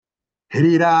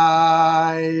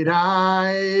Hidai, dai,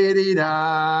 dai,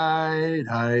 dai,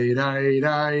 dai,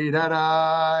 dai,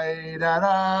 dai,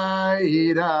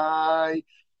 dai, dai,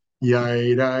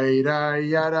 yai, dai, dai,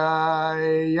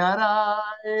 yadai,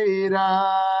 yadai,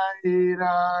 dai,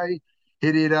 dai,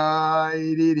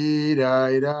 hididai,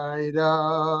 dididai, dai,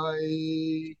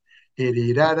 dai,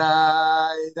 hididai,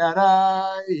 dai,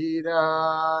 dai, dai,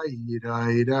 dai,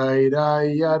 dai,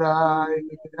 yadai, yadai,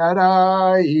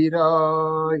 dai,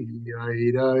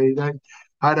 yai, dai, dai,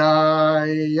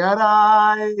 hadai,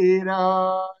 yadai,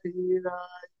 dai,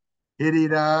 dai.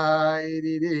 Hididai,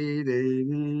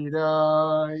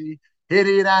 didididididai.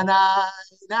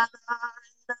 Hididanai,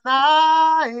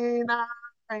 nanai,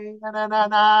 nanai,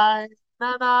 nananai,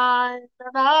 nanai,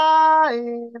 nanai,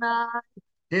 nanai.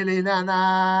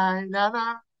 Hididanai,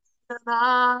 nanai,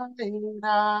 nanai,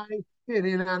 nanai.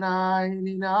 Hididanai,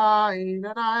 ninai,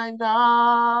 nanai,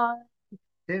 nanai.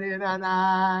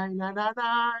 Hididanai,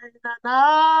 nananai,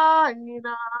 nanai,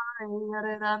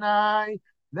 nanai.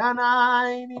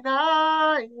 Nanai,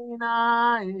 ninai,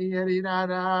 ninai, yeri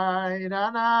nanai,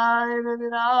 nanai,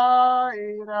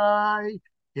 nanai, nanai,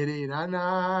 yeri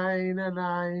nanai,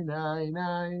 nanai,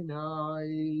 nanai,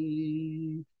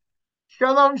 nanai.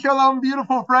 Shalom, shalom,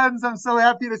 beautiful friends. I'm so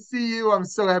happy to see you. I'm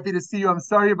so happy to see you. I'm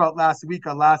sorry about last week,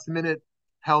 a last minute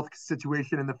health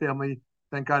situation in the family.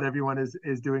 Thank God everyone is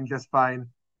doing just fine.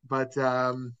 But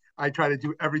I try to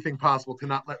do everything possible to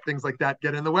not let things like that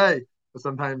get in the way. But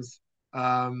sometimes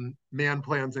man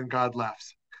plans and God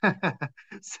laughs.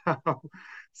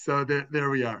 so there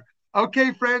we are.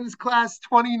 Okay, friends, class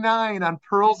 29 on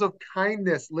pearls of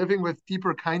kindness, living with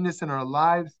deeper kindness in our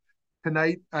lives.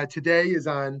 Today is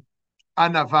on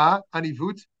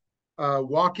Anivut,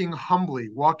 walking humbly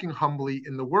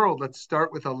in the world. Let's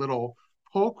start with a little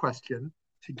poll question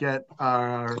to get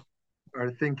our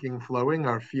thinking flowing,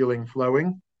 our feeling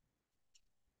flowing.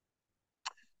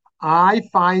 I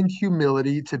find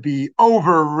humility to be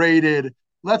overrated.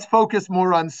 Let's focus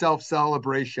more on self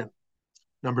celebration.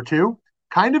 Number two,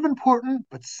 kind of important,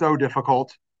 but so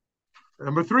difficult.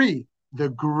 Number three, the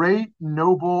great,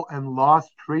 noble, and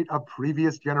lost trait of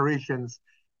previous generations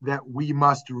that we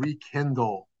must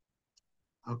rekindle.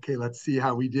 Okay, let's see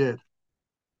how we did.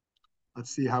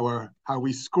 Let's see how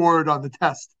we scored on the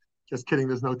test. Just kidding,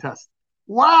 there's no test.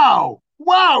 Wow,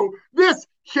 wow, this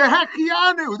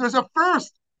Shehechianu, there's a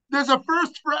first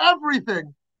for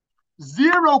everything.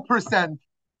 0%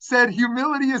 said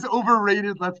humility is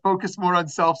overrated. Let's focus more on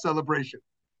self-celebration.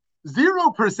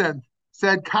 0%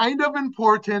 said kind of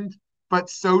important, but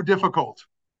so difficult.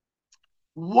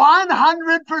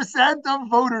 100% of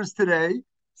voters today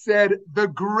said the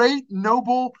great,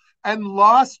 noble, and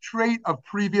lost trait of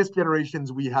previous generations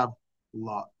that we have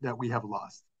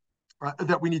lost,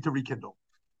 that we need to rekindle.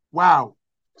 Wow.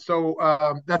 So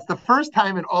that's the first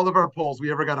time in all of our polls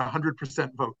we ever got a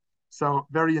 100% vote. So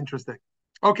very interesting.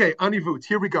 Okay, Anivut,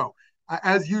 here we go.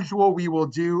 As usual, we will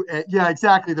do, yeah,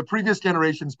 exactly, the previous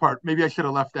generations part. Maybe I should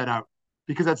have left that out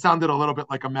because that sounded a little bit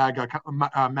like a MAGA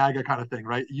kind of thing,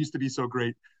 right? It used to be so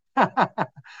great.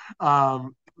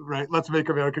 Right, let's make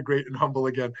America great and humble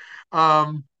again.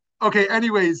 Okay,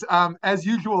 anyways, as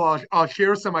usual, I'll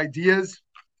share some ideas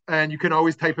and you can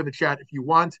always type in the chat if you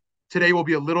want. Today will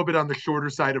be a little bit on the shorter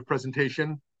side of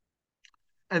presentation,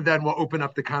 and then we'll open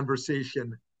up the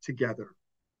conversation together.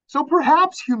 So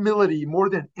perhaps humility, more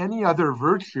than any other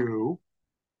virtue,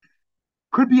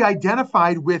 could be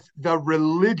identified with the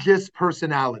religious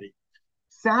personality.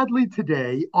 Sadly,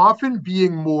 today, often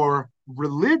being more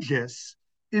religious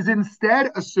is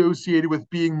instead associated with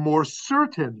being more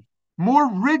certain, more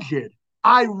rigid.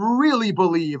 I really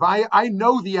believe, I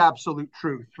know the absolute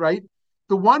truth, right?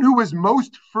 The one who is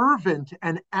most fervent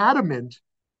and adamant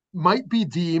might be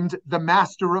deemed the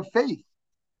master of faith.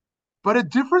 But a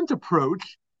different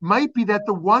approach might be that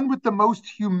the one with the most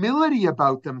humility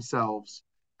about themselves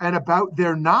and about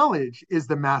their knowledge is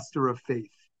the master of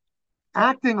faith.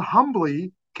 Acting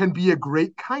humbly can be a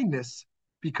great kindness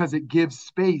because it gives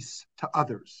space to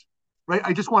others. Right?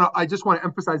 I just want to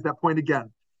emphasize that point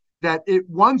again. That it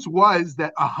once was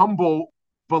that a humble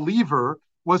believer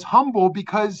was humble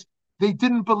because they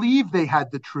didn't believe they had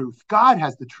the truth. God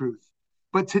has the truth.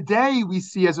 But today we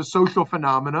see as a social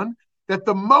phenomenon that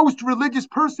the most religious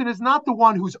person is not the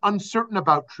one who's uncertain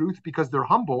about truth because they're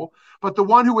humble, but the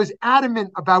one who is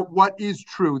adamant about what is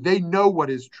true. They know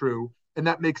what is true, and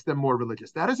that makes them more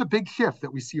religious. That is a big shift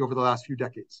that we see over the last few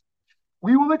decades.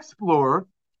 We will explore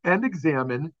and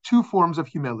examine two forms of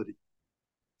humility.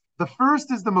 The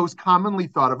first is the most commonly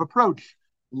thought of approach,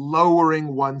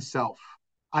 lowering oneself.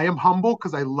 I am humble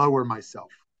because I lower myself.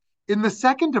 In the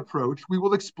second approach, we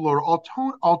will explore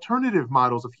alternative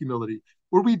models of humility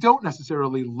where we don't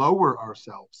necessarily lower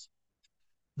ourselves.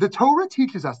 The Torah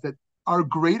teaches us that our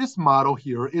greatest model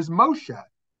here is Moshe.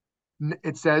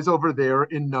 It says over there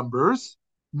in Numbers,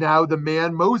 now the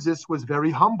man Moses was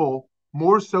very humble,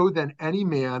 more so than any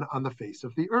man on the face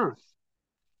of the earth.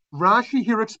 Rashi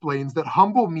here explains that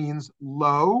humble means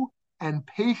low and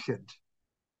patient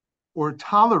or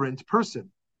tolerant person.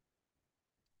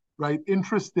 Right?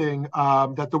 Interesting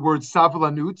that the word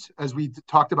savlanut, as we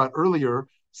talked about earlier,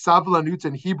 savlanut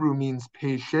in Hebrew means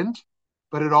patient,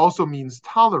 but it also means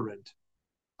tolerant.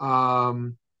 It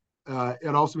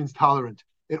also means tolerant.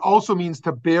 It also means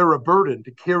to bear a burden,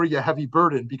 to carry a heavy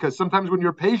burden, because sometimes when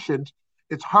you're patient,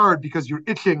 it's hard because you're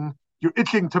itching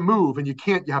to move and you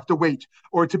can't, you have to wait.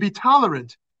 Or to be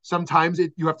tolerant, sometimes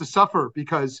you have to suffer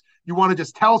because you want to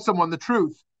just tell someone the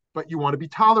truth, but you want to be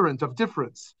tolerant of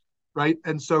difference. Right?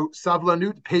 And so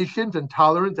savlanut, patient and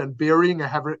tolerant, and bearing a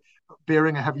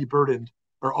heavy burden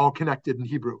are all connected in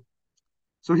Hebrew.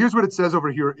 So here's what it says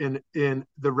over here in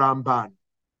the Ramban.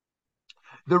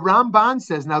 The Ramban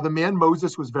says, now the man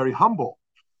Moses was very humble.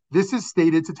 This is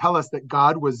stated to tell us that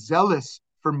God was zealous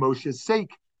for Moshe's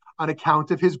sake on account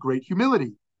of his great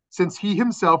humility, since he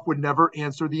himself would never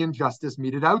answer the injustice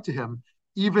meted out to him,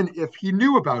 even if he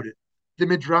knew about it. The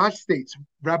Midrash states,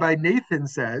 Rabbi Nathan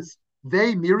says,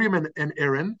 they, Miriam and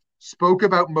Aaron, spoke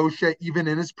about Moshe even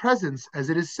in his presence,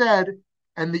 as it is said,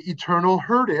 and the Eternal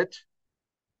heard it.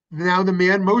 Now the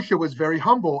man Moshe was very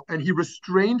humble, and he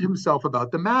restrained himself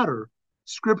about the matter.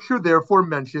 Scripture therefore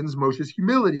mentions Moshe's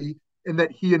humility in that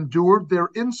he endured their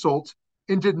insult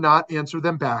and did not answer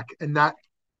them back, and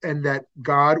that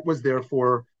God was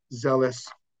therefore zealous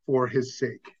for his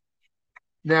sake.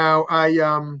 Now I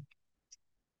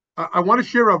want to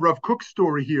share a Rav Kook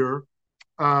story here.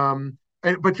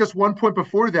 But just one point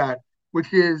before that,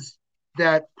 which is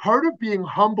that part of being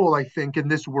humble, I think, in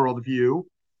this worldview,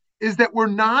 is that we're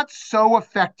not so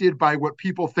affected by what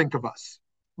people think of us.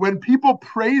 When people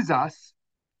praise us,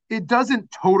 it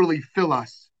doesn't totally fill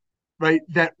us, right?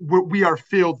 That we are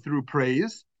filled through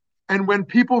praise. And when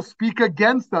people speak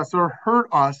against us or hurt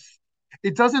us,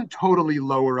 it doesn't totally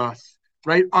lower us,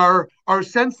 right? Our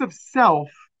sense of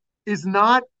self is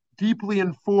not deeply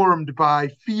informed by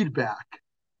feedback.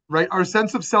 Right? Our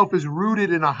sense of self is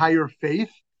rooted in a higher faith,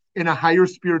 in a higher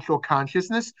spiritual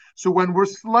consciousness. So when we're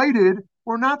slighted,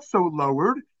 we're not so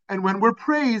lowered. And when we're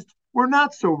praised, we're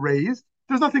not so raised.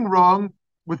 There's nothing wrong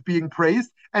with being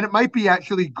praised. And it might be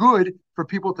actually good for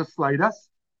people to slight us,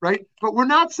 right? But we're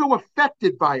not so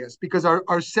affected by us because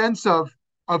our sense of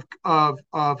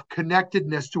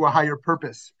connectedness to a higher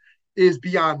purpose is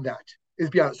beyond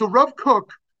that. So Rav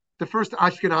Kook, the first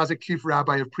Ashkenazic chief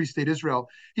rabbi of pre-state Israel,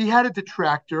 he had a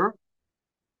detractor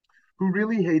who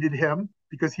really hated him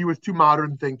because he was too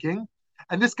modern thinking.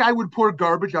 And this guy would pour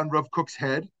garbage on Rav Kook's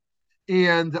head.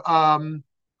 And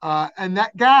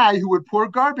that guy who would pour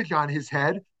garbage on his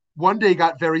head one day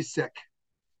got very sick.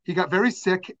 He got very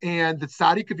sick, and the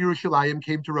Tzaddik of Yerushalayim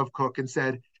came to Rav Kook and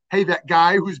said, hey, that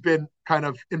guy who's been kind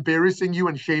of embarrassing you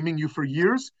and shaming you for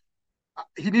years,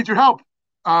 he needs your help.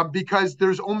 Because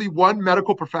there's only one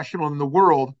medical professional in the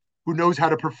world who knows how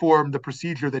to perform the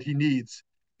procedure that he needs.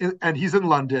 And he's in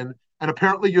London. And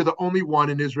apparently you're the only one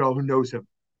in Israel who knows him.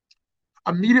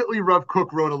 Immediately, Rav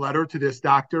Kook wrote a letter to this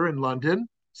doctor in London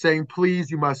saying, please,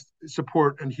 you must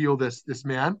support and heal this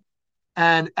man.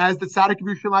 And as the Tzaddik of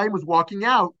Yerushalayim was walking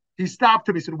out, he stopped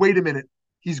him. He said, wait a minute.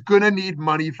 He's going to need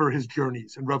money for his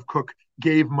journeys. And Rav Kook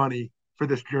gave money for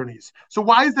this journeys. So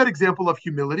why is that example of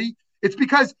humility? It's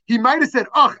because he might have said,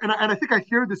 oh, and I think I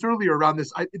shared this earlier around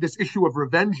this issue of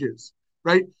revenges,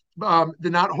 right?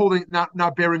 The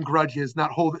not bearing grudges,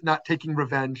 not taking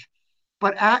revenge.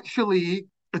 But actually,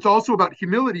 it's also about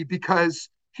humility, because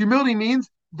humility means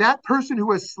that person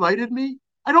who has slighted me,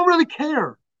 I don't really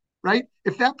care, right?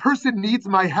 If that person needs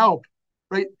my help,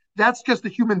 right? That's just a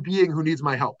human being who needs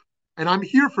my help. And I'm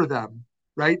here for them,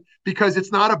 right? Because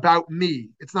it's not about me.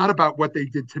 It's not about what they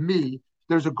did to me.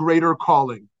 There's a greater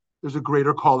calling. There's a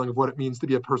greater calling of what it means to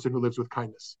be a person who lives with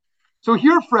kindness. So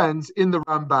here, friends, in the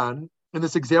Ramban, in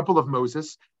this example of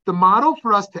Moses, the model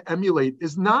for us to emulate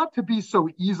is not to be so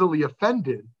easily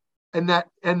offended, and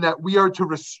that we are to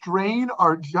restrain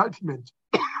our judgment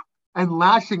and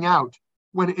lashing out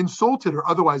when insulted or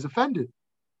otherwise offended.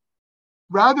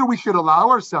 Rather, we should allow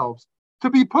ourselves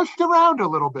to be pushed around a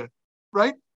little bit,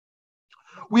 right?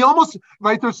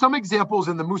 There's some examples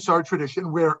in the Musar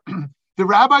tradition where the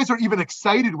rabbis are even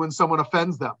excited when someone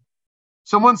offends them.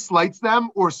 Someone slights them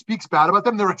or speaks bad about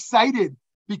them. They're excited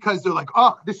because they're like,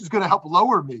 oh, this is going to help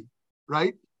lower me,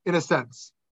 right? In a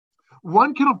sense.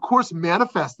 One can, of course,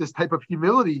 manifest this type of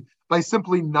humility by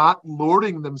simply not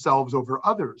lording themselves over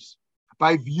others,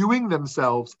 by viewing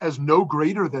themselves as no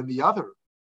greater than the other.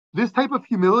 This type of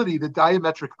humility, the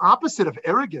diametric opposite of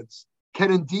arrogance,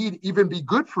 can indeed even be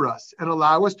good for us and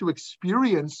allow us to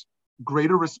experience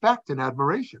greater respect and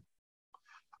admiration.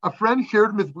 A friend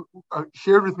shared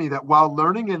with me that while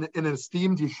learning in an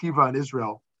esteemed yeshiva in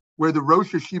Israel, where the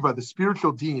Rosh Yeshiva, the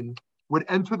spiritual dean, would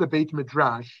enter the Beit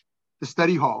Midrash, the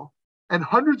study hall, and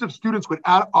hundreds of students would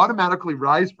automatically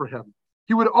rise for him,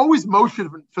 he would always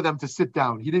motion for them to sit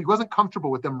down. He wasn't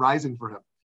comfortable with them rising for him.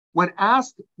 When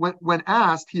asked,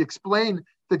 he explained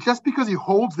that just because he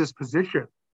holds this position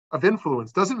of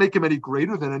influence doesn't make him any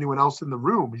greater than anyone else in the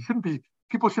room.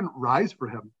 People shouldn't rise for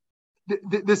him.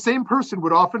 The same person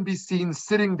would often be seen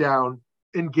sitting down,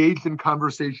 engaged in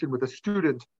conversation with a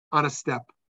student on a step,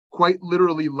 quite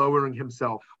literally lowering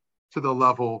himself to the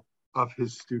level of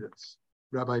his students.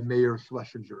 Rabbi Meir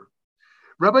Schlesinger.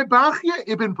 Rabbi Bachya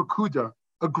ibn Pekuda,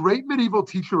 a great medieval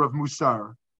teacher of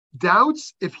Musar,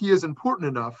 doubts if he is important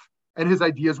enough and his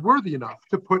ideas worthy enough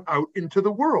to put out into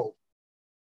the world.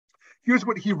 Here's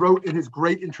what he wrote in his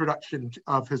great introduction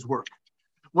of his work.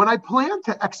 When I planned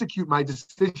to execute my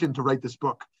decision to write this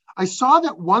book, I saw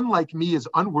that one like me is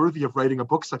unworthy of writing a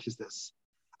book such as this.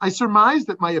 I surmised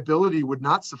that my ability would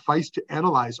not suffice to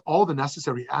analyze all the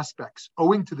necessary aspects,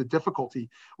 owing to the difficulty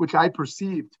which I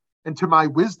perceived, and to my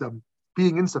wisdom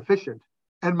being insufficient,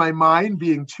 and my mind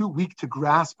being too weak to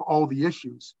grasp all the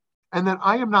issues, and that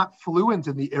I am not fluent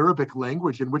in the Arabic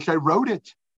language in which I wrote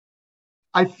it.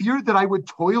 I feared that I would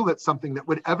toil at something that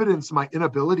would evidence my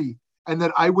inability, and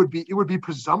that it would be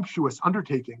presumptuous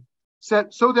undertaking,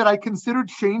 so that I considered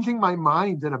changing my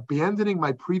mind and abandoning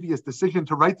my previous decision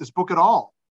to write this book at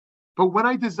all. But when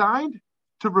I designed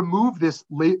to remove this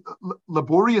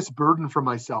laborious burden from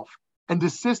myself and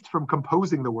desist from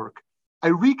composing the work, I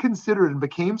reconsidered and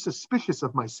became suspicious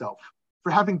of myself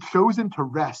for having chosen to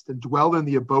rest and dwell in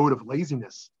the abode of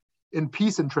laziness, in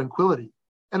peace and tranquility.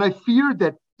 And I feared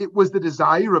that it was the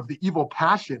desire of the evil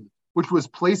passion which was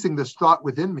placing this thought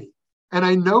within me. And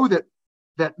I know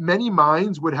that many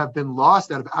minds would have been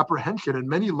lost out of apprehension, and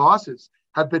many losses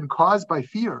have been caused by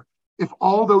fear, if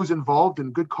all those involved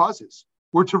in good causes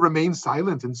were to remain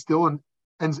silent and still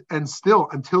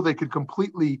until they could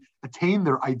completely attain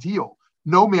their ideal.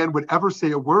 No man would ever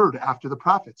say a word after the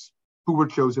prophets who were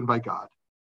chosen by God.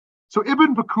 So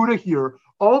Ibn Bakuda here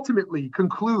ultimately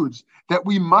concludes that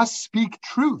we must speak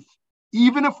truth,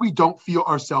 even if we don't feel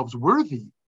ourselves worthy.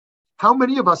 How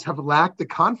many of us have lacked the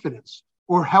confidence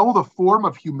or held a form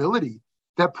of humility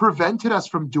that prevented us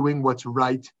from doing what's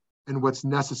right and what's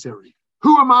necessary?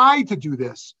 Who am I to do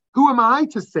this? Who am I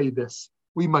to say this?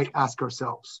 We might ask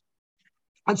ourselves.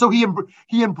 And so he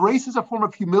embraces a form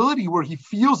of humility where he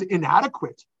feels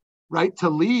inadequate, right? To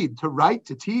lead, to write,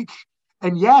 to teach.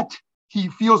 And yet he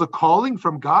feels a calling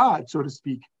from God, so to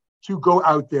speak, to go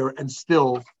out there and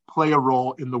still play a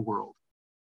role in the world.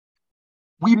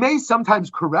 We may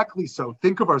sometimes correctly so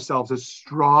think of ourselves as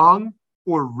strong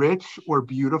or rich or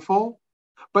beautiful,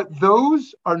 but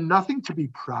those are nothing to be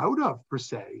proud of per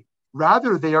se.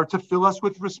 Rather, they are to fill us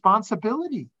with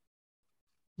responsibility.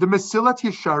 The Mesilat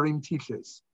Yesharim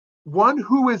teaches, one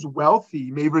who is wealthy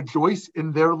may rejoice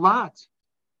in their lot,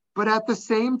 but at the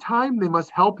same time, they must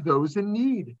help those in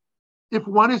need. If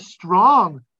one is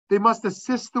strong, they must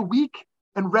assist the weak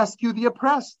and rescue the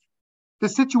oppressed. The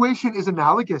situation is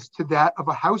analogous to that of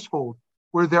a household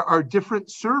where there are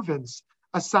different servants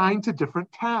assigned to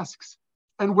different tasks,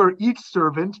 and where each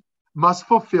servant must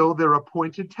fulfill their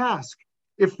appointed task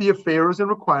if the affairs and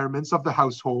requirements of the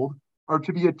household are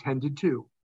to be attended to.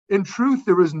 In truth,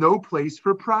 there is no place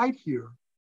for pride here,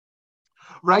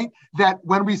 right? That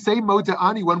when we say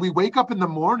Moda'ani, when we wake up in the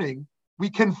morning, we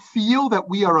can feel that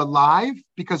we are alive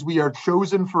because we are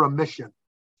chosen for a mission.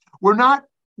 We're not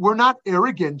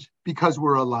arrogant because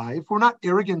we're alive. We're not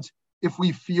arrogant if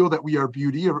we feel that we are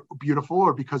beautiful,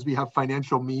 or because we have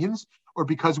financial means, or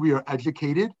because we are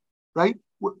educated, right?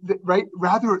 Right?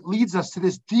 Rather, it leads us to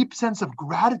this deep sense of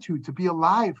gratitude to be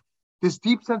alive, this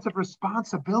deep sense of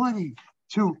responsibility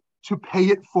to pay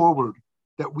it forward,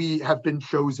 that we have been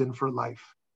chosen for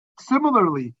life.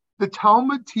 Similarly, the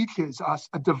Talmud teaches us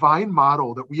a divine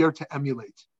model that we are to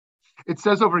emulate. It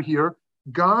says over here,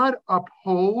 God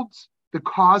upholds the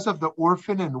cause of the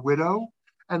orphan and widow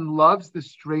and loves the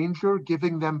stranger,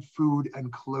 giving them food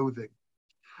and clothing.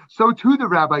 So too the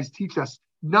rabbis teach us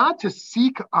not to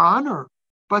seek honor,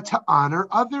 but to honor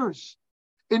others.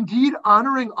 Indeed,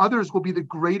 honoring others will be the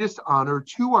greatest honor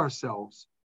to ourselves.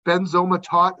 Ben Zoma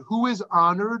taught, who is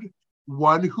honored?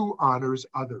 One who honors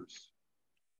others.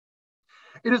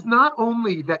 It is not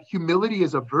only that humility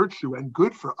is a virtue and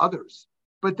good for others,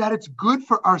 but that it's good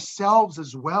for ourselves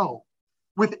as well.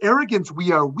 With arrogance,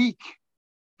 we are weak.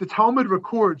 The Talmud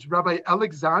records, Rabbi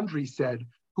Alexandri said,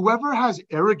 whoever has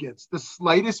arrogance, the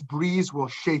slightest breeze will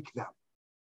shake them,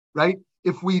 right?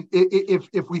 If we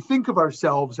think of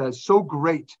ourselves as so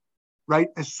great, right,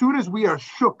 as soon as we are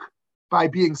shook by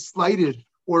being slighted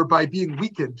or by being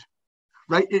weakened,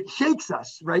 right, it shakes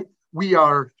us, right? We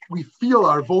feel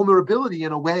our vulnerability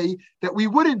in a way that we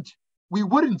wouldn't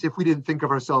if we didn't think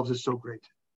of ourselves as so great.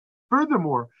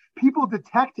 Furthermore, people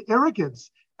detect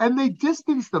arrogance and they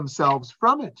distance themselves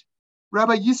from it.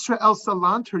 Rabbi Yisrael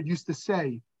Salanter used to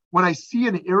say, when I see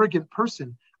an arrogant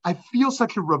person, I feel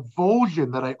such a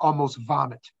revulsion that I almost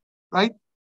vomit, right?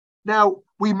 Now,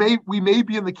 we may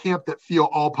be in the camp that feel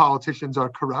all politicians are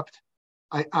corrupt.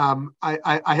 I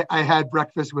had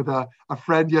breakfast with a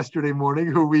friend yesterday morning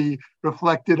who we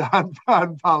reflected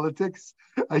on politics.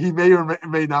 He may or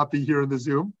may not be here in the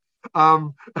Zoom.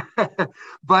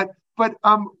 But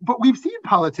we've seen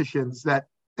politicians that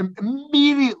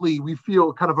immediately we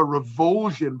feel kind of a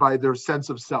revulsion by their sense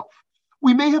of self.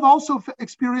 We may have also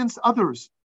experienced others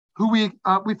who we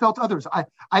felt others. I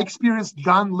experienced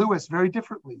John Lewis very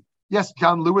differently. Yes,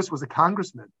 John Lewis was a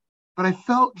congressman, but I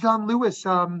felt John Lewis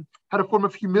had a form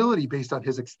of humility based on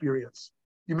his experience.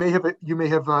 You may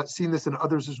have seen this in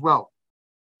others as well.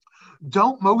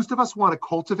 Don't most of us want to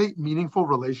cultivate meaningful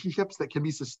relationships that can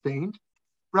be sustained?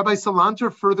 Rabbi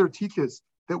Salanter further teaches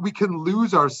that we can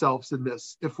lose ourselves in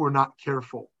this if we're not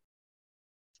careful.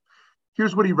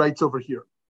 Here's what he writes over here.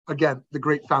 Again, the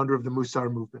great founder of the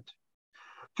Musar movement.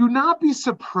 Do not be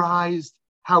surprised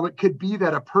how it could be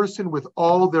that a person with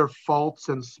all their faults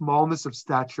and smallness of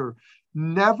stature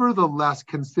nevertheless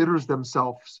considers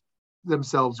themselves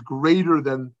greater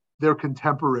than their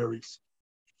contemporaries.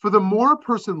 For the more a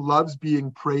person loves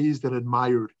being praised and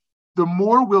admired, the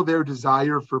more will their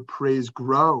desire for praise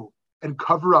grow and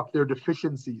cover up their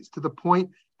deficiencies to the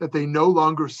point that they no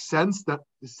longer sense them.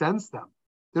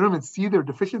 They don't even see their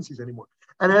deficiencies anymore.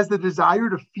 And as the desire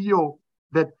to feel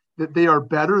that they are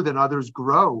better than others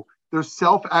grow, their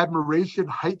self-admiration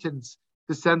heightens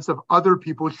the sense of other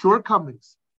people's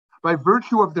shortcomings. By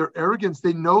virtue of their arrogance,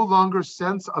 they no longer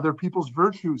sense other people's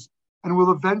virtues and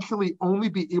will eventually only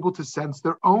be able to sense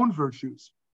their own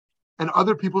virtues and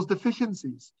other people's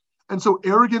deficiencies. And so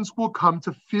arrogance will come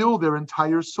to fill their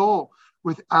entire soul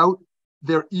without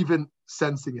their even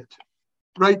sensing it,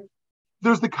 right?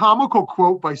 There's the comical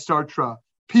quote by Sartre,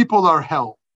 people are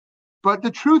hell. But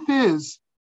the truth is,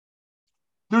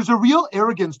 there's a real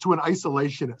arrogance to an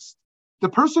isolationist. The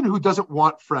person who doesn't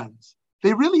want friends,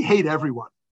 they really hate everyone.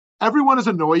 Everyone is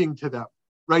annoying to them,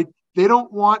 right? They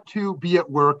don't want to be at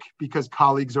work because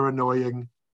colleagues are annoying.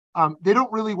 They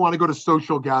don't really want to go to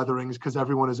social gatherings because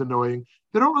everyone is annoying.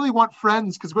 They don't really want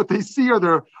friends because what they see are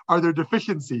their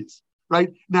deficiencies,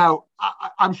 right? Now,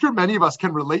 I'm sure many of us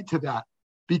can relate to that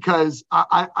because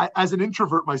I as an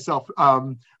introvert myself,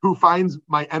 who finds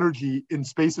my energy in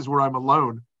spaces where I'm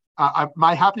alone,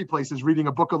 my happy place is reading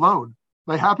a book alone.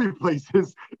 My happy place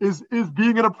is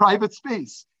being in a private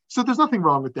space. So there's nothing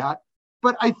wrong with that.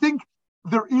 But I think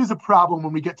there is a problem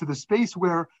when we get to the space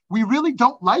where we really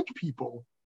don't like people.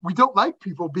 We don't like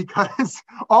people because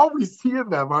all we see in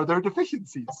them are their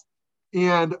deficiencies,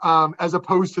 and as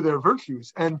opposed to their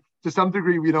virtues. And to some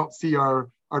degree, we don't see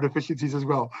our deficiencies as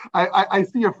well. I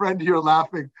see a friend here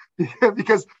laughing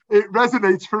because it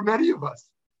resonates for many of us.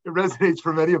 It resonates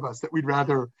for many of us that we'd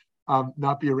rather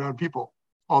not be around people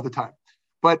all the time.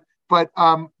 But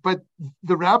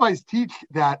the rabbis teach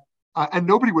that, and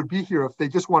nobody would be here if they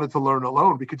just wanted to learn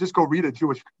alone. We could just go read a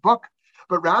Jewish book.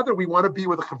 But rather, we want to be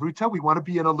with a chavruta. We want to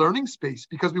be in a learning space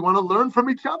because we want to learn from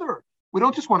each other. We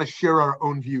don't just want to share our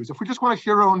own views. If we just want to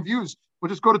share our own views, we'll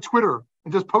just go to Twitter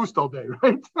and just post all day,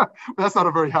 right? That's not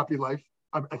a very happy life,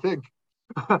 I think.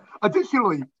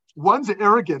 Additionally, one's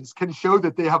arrogance can show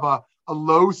that they have a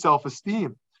low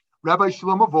self-esteem. Rabbi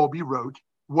Shlomo Volbe wrote,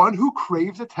 one who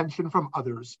craves attention from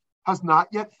others has not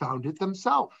yet found it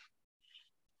themselves.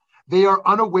 They are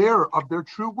unaware of their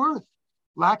true worth.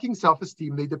 Lacking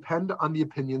self-esteem, they depend on the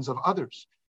opinions of others.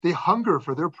 They hunger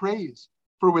for their praise,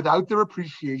 for without their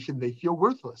appreciation, they feel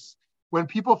worthless. When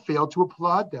people fail to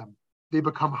applaud them, they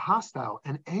become hostile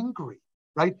and angry,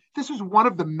 right? This is one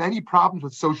of the many problems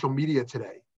with social media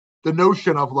today. The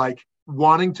notion of like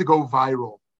wanting to go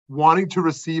viral, wanting to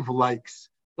receive likes,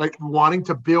 like wanting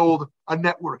to build a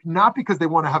network, not because they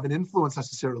want to have an influence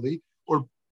necessarily, or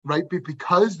right, but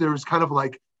because there's kind of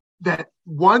like that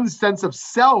one sense of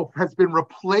self has been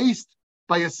replaced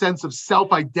by a sense of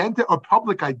self-identity or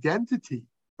public identity,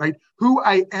 right? Who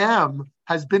I am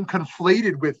has been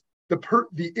conflated with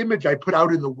the image I put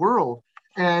out in the world,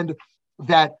 and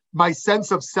that my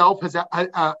sense of self has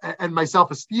and my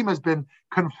self-esteem has been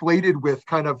conflated with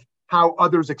kind of how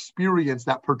others experience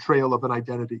that portrayal of an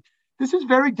identity. This is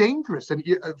very dangerous, and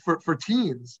for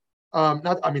teens,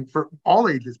 not I mean for all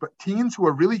ages, but teens who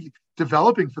are really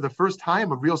developing for the first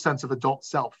time a real sense of adult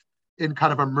self in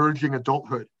kind of emerging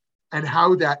adulthood, and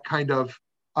how that kind of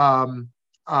and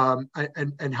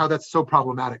how that's so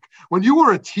problematic. When you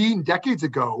were a teen decades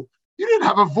ago, you didn't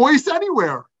have a voice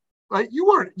anywhere, right?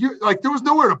 You like there was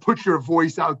nowhere to put your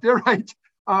voice out there, right?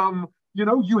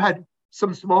 You had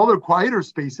some smaller, quieter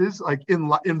spaces like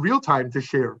in real time to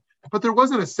share, but there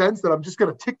wasn't a sense that I'm just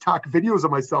going to TikTok videos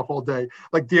of myself all day,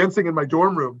 like dancing in my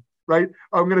dorm room, right?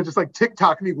 I'm going to just like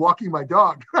TikTok me walking my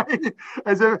dog, right?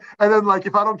 And then like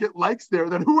if I don't get likes there,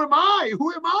 then who am I?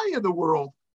 Who am I in the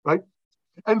world, right?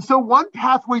 And so one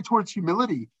pathway towards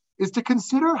humility is to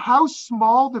consider how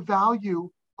small the value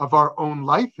of our own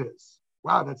life is.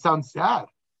 Wow, that sounds sad.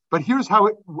 But here's how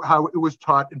it was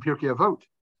taught in Pirkei Avot.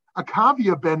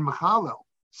 Akavia ben Mechalel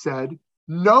said,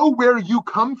 know where you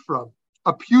come from,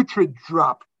 a putrid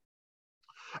drop,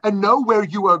 and know where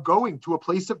you are going, to a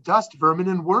place of dust, vermin,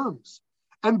 and worms,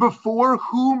 and before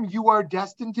whom you are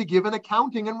destined to give an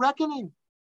accounting and reckoning.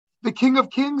 The King of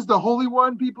Kings, the Holy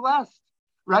One, be blessed,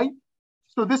 right?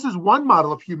 So this is one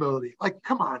model of humility. Like,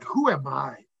 come on, who am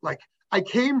I? Like, I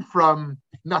came from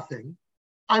nothing.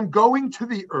 I'm going to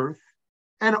the earth,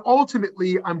 and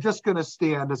ultimately, I'm just going to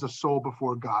stand as a soul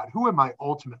before God. Who am I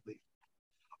ultimately?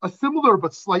 A similar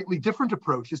but slightly different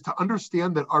approach is to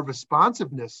understand that our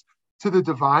responsiveness to the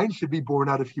divine should be born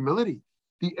out of humility.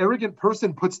 The arrogant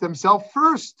person puts themselves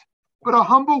first, but a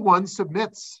humble one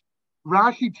submits.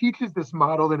 Rashi teaches this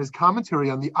model in his commentary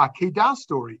on the Akedah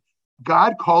story.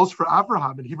 God calls for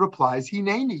Abraham, and he replies,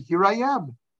 Hineni, here I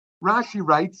am. Rashi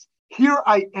writes, here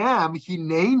I am,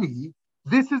 Hineni.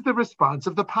 This is the response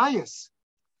of the pious.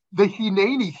 The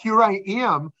Hineni, here I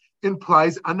am,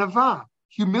 implies anava,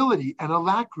 humility and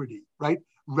alacrity, right?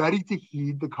 Ready to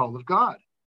heed the call of God.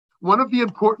 One of the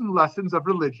important lessons of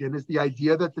religion is the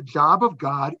idea that the job of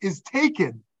God is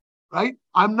taken, right?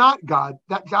 I'm not God.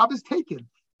 That job is taken.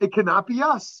 It cannot be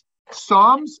us.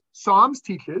 Psalms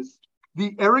teaches,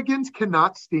 the arrogant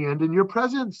cannot stand in your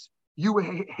presence. You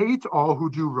hate all who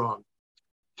do wrong.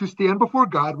 To stand before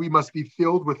God, we must be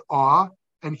filled with awe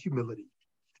and humility.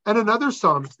 And another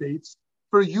psalm states,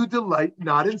 for you delight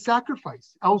not in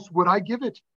sacrifice, else would I give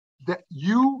it, that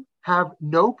you have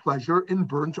no pleasure in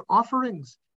burnt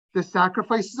offerings. The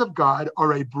sacrifices of God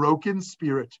are a broken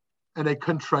spirit and a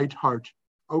contrite heart.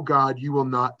 O God, you will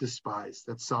not despise.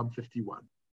 That's Psalm 51.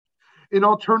 An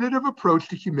alternative approach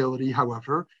to humility,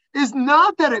 however, is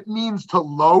not that it means to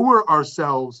lower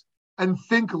ourselves and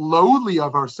think lowly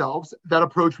of ourselves, that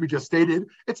approach we just stated.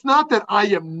 It's not that I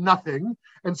am nothing,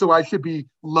 and so I should be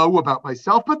low about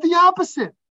myself, but the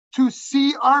opposite, to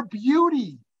see our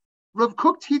beauty. Rav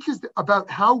Kook teaches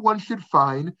about how one should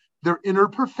find their inner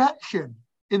perfection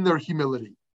in their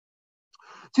humility.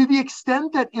 To the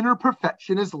extent that inner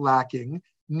perfection is lacking,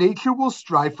 nature will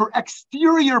strive for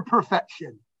exterior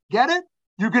perfection. Get it?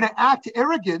 You're going to act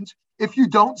arrogant if you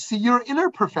don't see your inner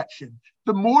perfection.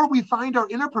 The more we find our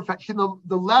inner perfection,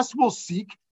 the less we'll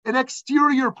seek an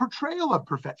exterior portrayal of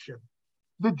perfection.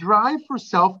 The drive for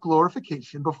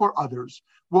self-glorification before others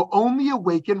will only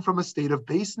awaken from a state of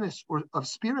baseness or of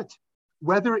spirit,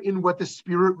 whether in what the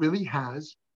spirit really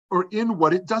has or in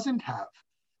what it doesn't have.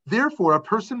 Therefore, a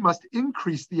person must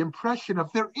increase the impression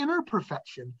of their inner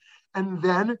perfection, and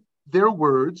then their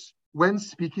words, when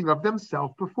speaking of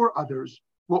themselves before others,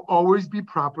 will always be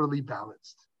properly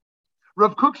balanced.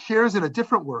 Rav Kook shares in a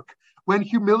different work, when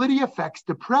humility affects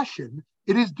depression,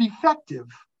 it is defective.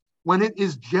 When it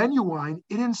is genuine,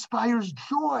 it inspires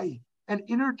joy and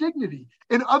inner dignity.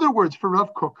 In other words, for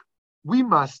Rav Kook, we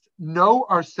must know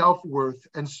our self-worth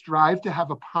and strive to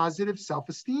have a positive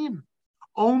self-esteem.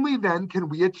 Only then can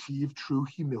we achieve true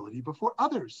humility before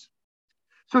others.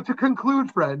 So to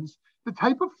conclude, friends, the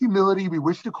type of humility we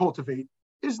wish to cultivate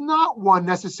is not one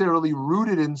necessarily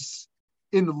rooted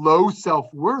in low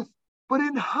self-worth, but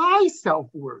in high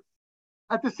self-worth.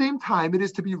 At the same time, it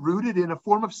is to be rooted in a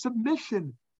form of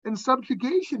submission and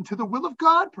subjugation to the will of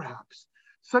God, perhaps.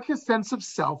 Such a sense of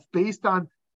self based on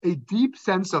a deep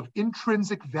sense of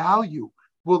intrinsic value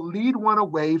will lead one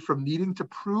away from needing to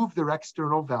prove their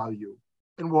external value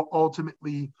and will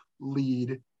ultimately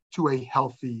lead to a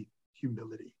healthy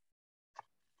humility.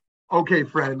 Okay,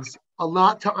 friends, a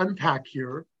lot to unpack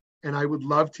here, and I would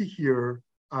love to hear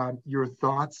your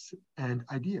thoughts and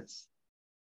ideas.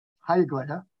 Hi,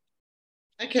 Aglaia.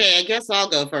 Okay, I guess I'll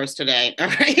go first today. All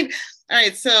right. All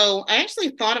right, so I actually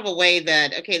thought of a way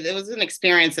that, okay, there was an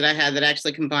experience that I had that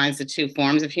actually combines the two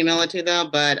forms of humility, though,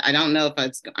 but I don't know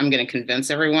if I'm going to convince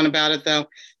everyone about it, though.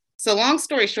 So, long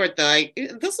story short, though,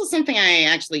 this was something I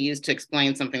actually used to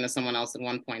explain something to someone else at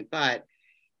one point, but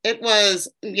it was,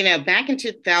 back in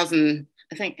 2000,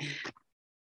 I think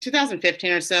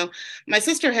 2015 or so, my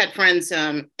sister had friends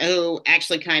who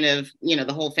actually kind of,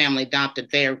 the whole family adopted.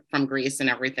 They're from Greece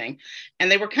and everything. And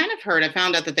they were kind of hurt. I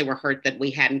found out that they were hurt that we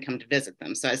hadn't come to visit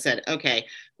them. So I said, okay,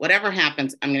 whatever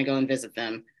happens, I'm going to go and visit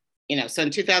them. So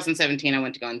in 2017, I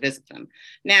went to go and visit them.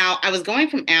 Now, I was going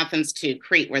from Athens to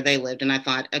Crete where they lived. And I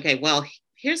thought, okay, well,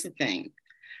 here's the thing.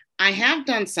 I have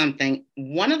done something.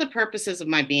 One of the purposes of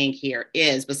my being here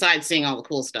is, besides seeing all the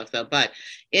cool stuff though, but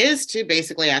is to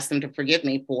basically ask them to forgive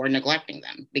me for neglecting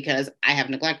them because I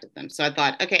have neglected them. So I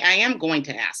thought, okay, I am going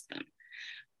to ask them.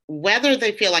 Whether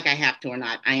they feel like I have to or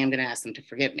not, I am going to ask them to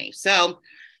forgive me. So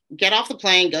get off the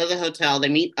plane, go to the hotel. They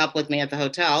meet up with me at the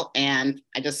hotel. And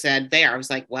I just said I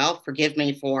was like, well, forgive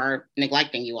me for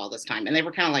neglecting you all this time. And they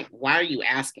were kind of like, why are you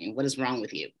asking? What is wrong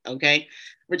with you? Okay.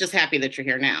 We're just happy that you're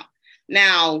here now.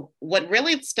 Now, what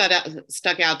really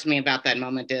stuck out to me about that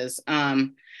moment is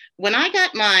when I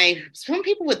got some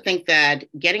people would think that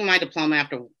getting my diploma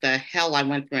after the hell I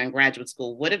went through in graduate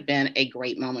school would have been a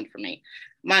great moment for me.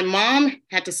 My mom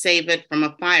had to save it from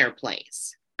a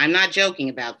fireplace. I'm not joking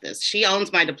about this. She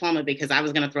owns my diploma because I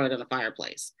was going to throw it in the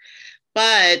fireplace.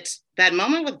 But that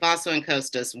moment with Vaso and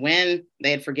Kostas, when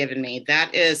they had forgiven me,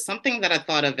 that is something that I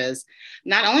thought of as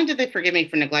not only did they forgive me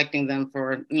for neglecting them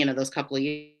for, those couple of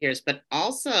years, but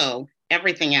also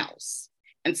everything else.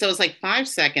 And so it's like 5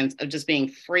 seconds of just being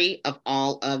free of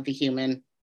all of the human,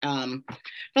 for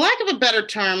lack of a better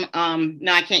term,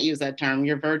 no, I can't use that term,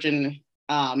 your virgin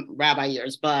rabbi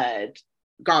years, but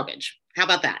garbage. How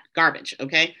about that? Garbage.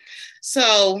 Okay.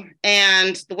 So,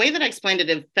 and the way that I explained it,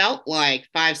 it felt like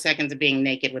 5 seconds of being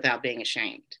naked without being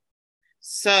ashamed.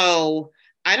 So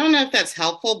I don't know if that's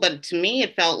helpful, but to me,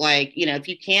 it felt like, if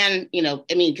you can,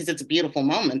 because it's a beautiful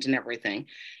moment and everything,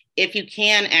 if you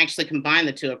can actually combine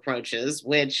the two approaches,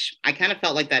 which I kind of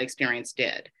felt like that experience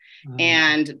did.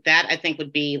 And that I think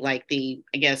would be like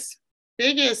I guess,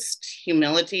 biggest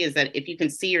humility is that if you can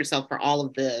see yourself for all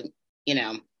of the,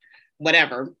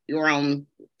 whatever, your own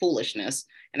foolishness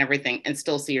and everything, and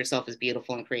still see yourself as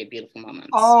beautiful and create beautiful moments.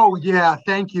 Oh, yeah.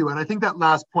 Thank you. And I think that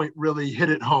last point really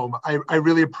hit it home. I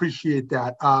really appreciate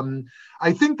that.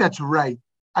 I think that's right.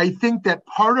 I think that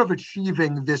part of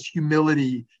achieving this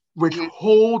humility, which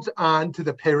holds on to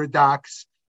the paradox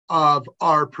of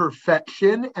our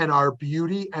perfection and our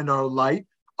beauty and our light,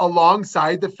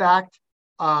 alongside the fact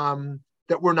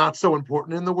that we're not so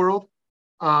important in the world,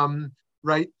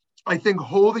 right? I think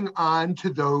holding on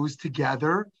to those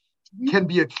together can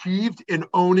be achieved in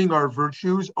owning our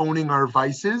virtues, owning our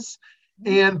vices,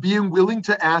 and being willing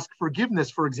to ask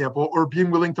forgiveness, for example, or being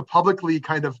willing to publicly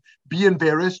kind of be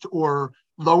embarrassed or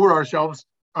lower ourselves,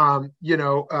 and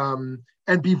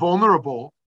be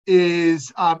vulnerable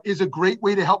is a great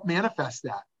way to help manifest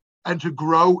that and to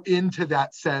grow into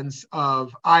that sense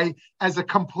of as a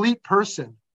complete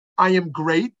person, I am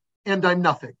great and I'm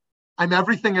nothing. I'm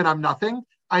everything and I'm nothing.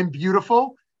 I'm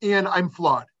beautiful and I'm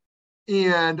flawed.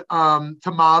 And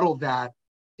to model that,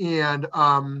 and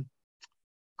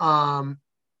I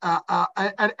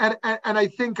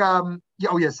think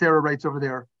Sarah writes over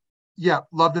there. Yeah,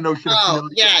 love the notion of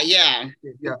humility. Yeah.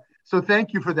 So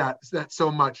thank you for that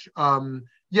so much.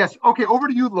 Yes. Okay, over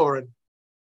to you, Lauren,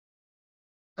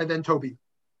 and then Toby.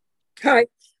 Hi.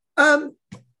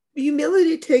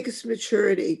 Humility takes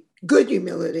maturity. Good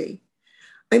humility.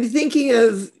 I'm thinking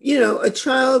of, a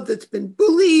child that's been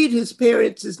bullied, whose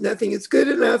parents says nothing is good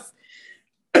enough,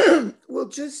 will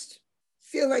just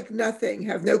feel like nothing,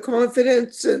 have no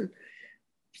confidence. And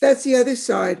that's the other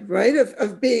side, right?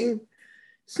 Of being,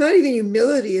 it's not even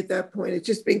humility at that point. It's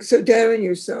just being so down on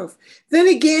yourself. Then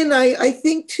again, I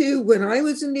think too, when I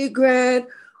was a new grad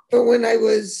or when I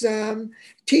was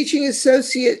teaching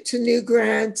associate to new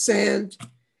grads, and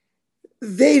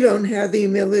they don't have the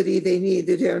humility they need.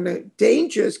 They're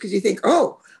dangerous because you think,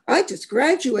 oh, I just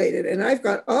graduated and I've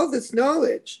got all this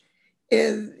knowledge.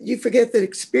 And you forget that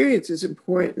experience is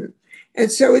important.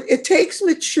 And so it takes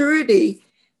maturity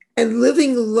and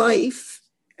living life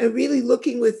and really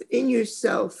looking within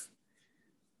yourself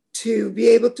to be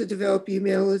able to develop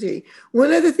humility.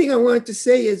 One other thing I wanted to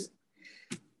say is,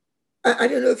 I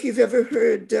don't know if you've ever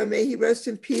heard, may he rest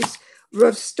in peace,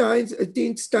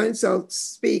 Dean Steinsaltz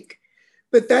speak.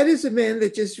 But that is a man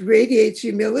that just radiates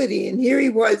humility. And here he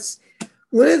was,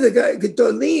 one of the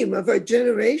Gedolim of our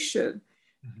generation.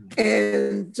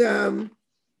 And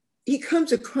he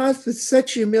comes across with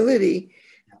such humility.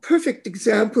 perfect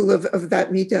example of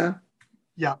that midah.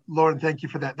 Yeah, Lauren, thank you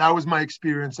for that. That was my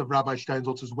experience of Rabbi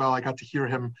Steinsaltz as well. I got to hear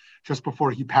him just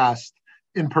before he passed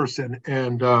in person,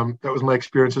 and that was my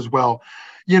experience as well.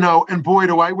 And boy,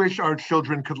 do I wish our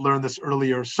children could learn this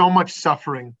earlier. So much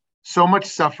suffering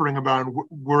about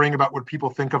worrying about what people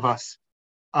think of us.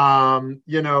 And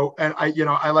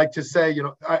I like to say,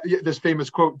 this famous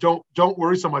quote: "Don't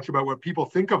worry so much about what people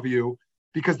think of you,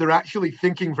 because they're actually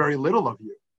thinking very little of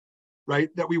you."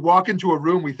 Right? That we walk into a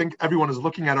room, we think everyone is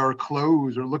looking at our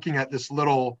clothes or looking at this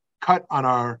little cut on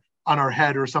our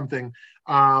head or something.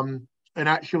 And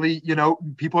actually,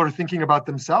 people are thinking about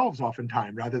themselves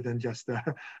oftentimes rather than just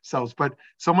themselves. But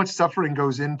so much suffering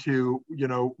goes into,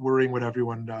 worrying what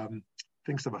everyone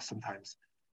thinks of us sometimes.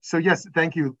 So yes,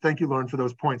 thank you, Lauren, for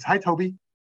those points. Hi, Toby.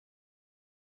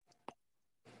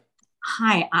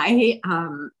 Hi, I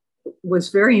was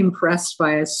very impressed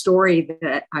by a story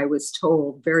that I was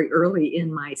told very early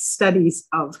in my studies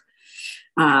of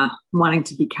wanting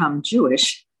to become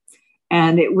Jewish.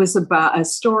 And it was about a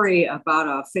story about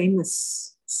a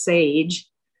famous sage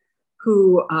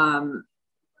who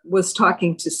was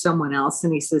talking to someone else.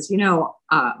 And he says,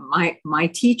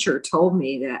 my teacher told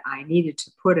me that I needed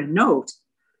to put a note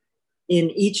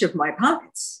in each of my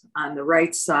pockets. On the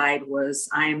right side was,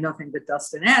 I am nothing but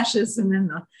dust and ashes. And then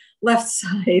the left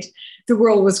side, the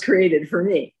world was created for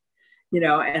me.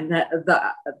 And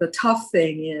the tough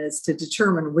thing is to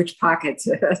determine which pocket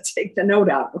to take the note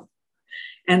out of.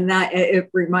 And that it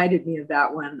reminded me of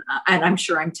that one. And I'm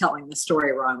sure I'm telling the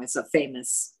story wrong. It's a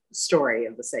famous story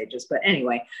of the sages. But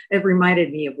anyway, it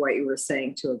reminded me of what you were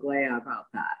saying to Aglaia about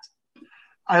that.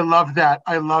 I love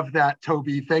that,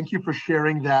 Toby. Thank you for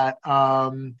sharing that.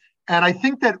 And I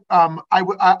think that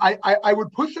I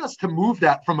would push us to move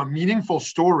that from a meaningful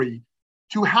story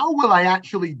to how will I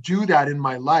actually do that in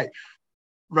my life,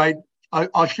 right?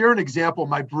 I'll share an example.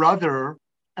 My brother,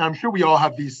 and I'm sure we all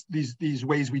have these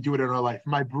ways we do it in our life.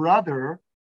 My brother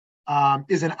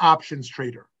is an options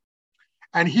trader.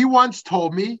 And he once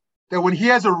told me that when he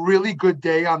has a really good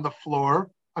day on the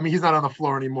floor, I mean, he's not on the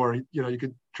floor anymore. You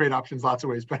could trade options lots of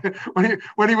ways, but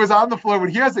when he was on the floor, when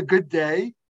he has a good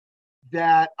day,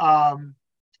 that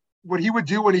what he would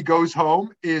do when he goes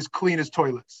home is clean his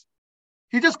toilets.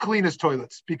 He just clean his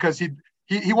toilets because he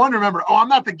wanted to remember, I'm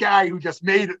not the guy who just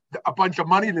made a bunch of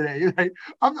money today. Right?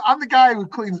 I'm the guy who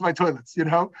cleans my toilets,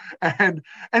 And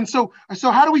so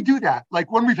how do we do that?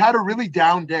 Like when we've had a really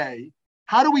down day,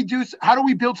 how do we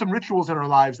build some rituals in our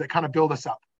lives that kind of build us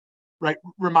up, right?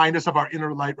 Remind us of our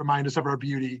inner light, remind us of our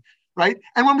beauty, right?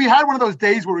 And when we had one of those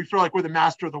days where we feel like we're the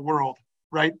master of the world,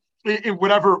 right? In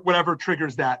whatever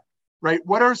triggers that, right?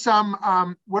 What are some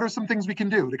things we can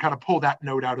do to kind of pull that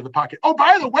note out of the pocket? Oh,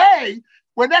 by the way,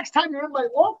 when next time you're in my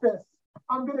office,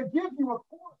 I'm going to give you a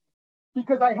coin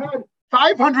because I had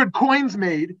 500 coins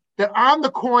made that on the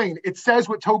coin, it says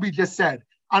what Toby just said.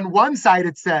 On one side,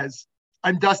 it says,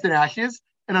 I'm dust and ashes.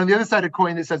 And on the other side of the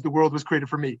coin, it says the world was created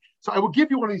for me. So I will give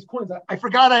you one of these coins. I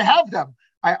forgot I have them.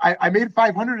 I made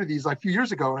 500 of these like a few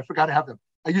years ago, and I forgot I have them.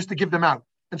 I used to give them out.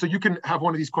 And so you can have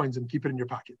one of these coins and keep it in your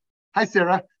pocket. Hi,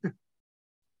 Sarah.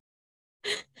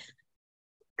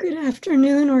 Good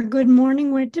afternoon or good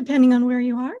morning, depending on where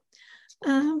you are.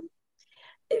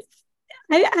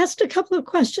 I asked a couple of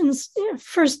questions.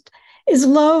 First, is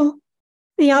low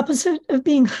the opposite of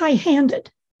being high-handed?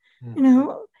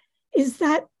 Is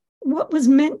that what was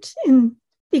meant in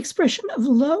the expression of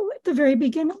low at the very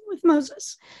beginning with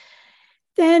Moses?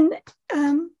 Then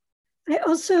I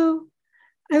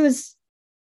was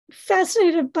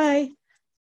fascinated by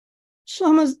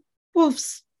Shlomo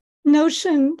Wolf's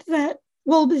notion that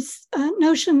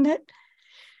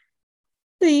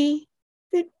we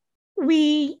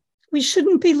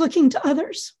shouldn't be looking to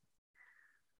others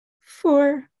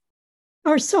for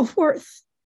our self-worth.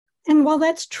 And while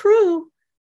that's true,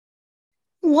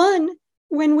 when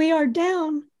we are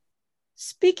down,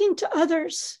 speaking to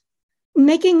others,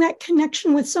 making that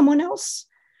connection with someone else,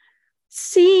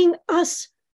 seeing us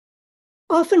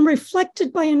often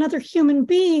reflected by another human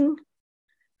being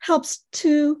helps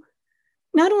to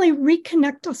not only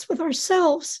reconnect us with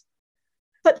ourselves,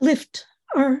 but lift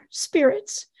our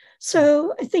spirits.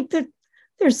 So I think that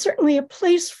there's certainly a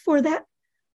place for that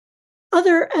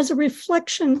other as a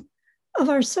reflection of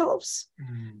ourselves.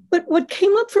 Mm. But what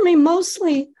came up for me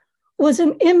mostly was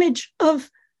an image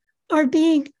of our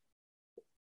being,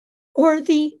 or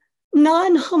the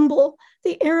non-humble,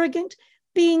 the arrogant,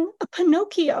 being a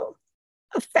Pinocchio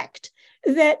effect,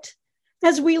 that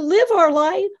as we live our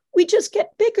life, we just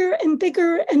get bigger and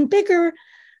bigger and bigger,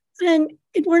 and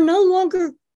we're no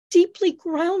longer deeply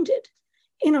grounded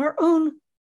in our own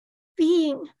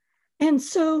being. And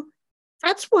so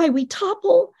That's why we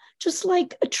topple, just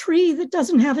like a tree that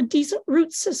doesn't have a decent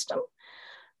root system.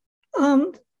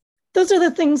 Those are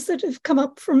the things that have come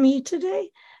up for me today.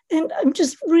 And I'm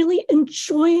just really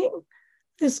enjoying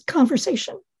this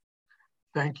conversation.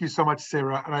 Thank you so much,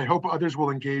 Sarah. And I hope others will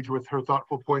engage with her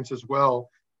thoughtful points as well.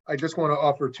 I just want to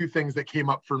offer two things that came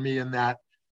up for me in that.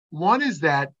 One is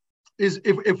that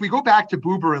if we go back to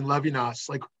Buber and Levinas,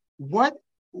 like what,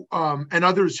 and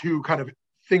others who kind of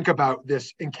think about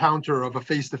this encounter of a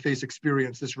face-to-face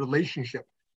experience, this relationship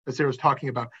that Sarah's talking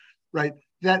about, right?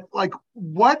 That like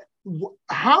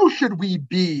how should we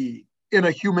be in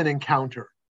a human encounter?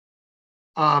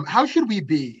 How should we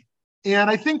be? And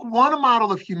I think one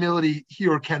model of humility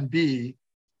here can be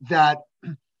that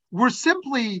we're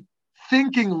simply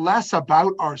thinking less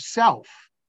about ourselves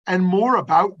and more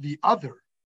about the other,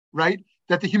 right?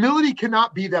 That the humility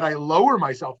cannot be that I lower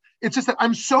myself. It's just that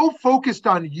I'm so focused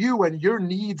on you and your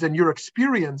needs and your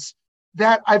experience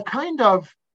that I've kind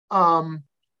of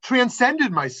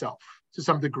transcended myself to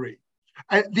some degree.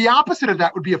 The opposite of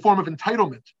that would be a form of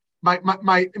entitlement.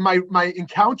 My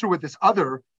encounter with this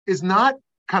other is not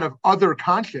kind of other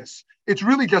conscious. It's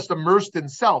really just immersed in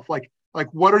self. Like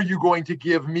what are you going to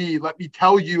give me? Let me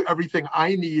tell you everything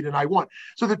I need and I want.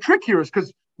 So the trick here is,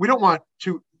 because we don't want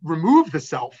to remove the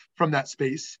self from that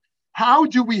space, how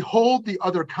do we hold the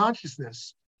other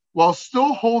consciousness while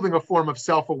still holding a form of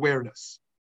self-awareness,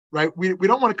 right? We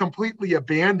don't want to completely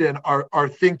abandon our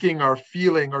thinking, our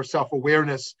feeling, our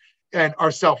self-awareness, and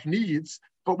our self-needs,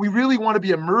 but we really want to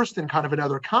be immersed in kind of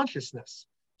another consciousness.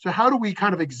 So how do we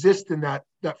kind of exist in that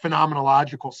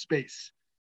phenomenological space?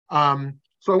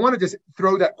 So I want to just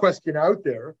throw that question out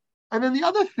there. And then the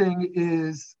other thing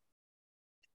is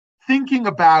thinking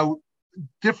about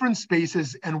different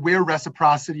spaces and where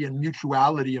reciprocity and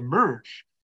mutuality emerge.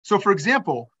 So for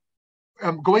example,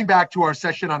 going back to our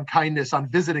session on kindness, on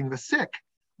visiting the sick,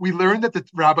 we learned that the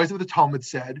rabbis of the Talmud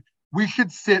said, we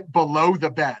should sit below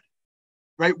the bed,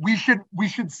 right? We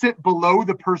should sit below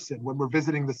the person when we're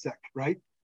visiting the sick, right?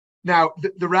 Now,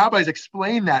 the rabbis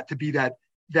explain that to be that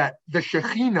the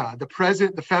Shekhinah,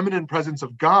 the feminine presence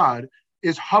of God,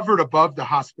 is hovered above the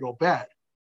hospital bed,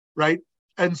 right?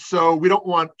 And so we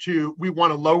want to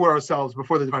lower ourselves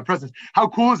before the divine presence. How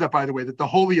cool is that, by the way, that the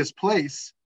holiest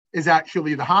place is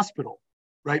actually the hospital,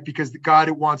 right? Because God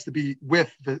wants to be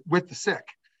with the sick.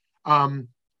 And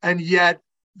yet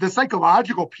the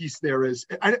psychological piece there is,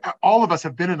 all of us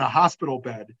have been in a hospital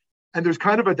bed, and there's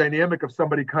kind of a dynamic of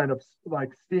somebody kind of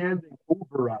like standing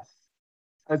over us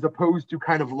as opposed to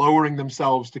kind of lowering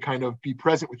themselves to kind of be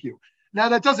present with you. Now,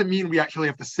 that doesn't mean we actually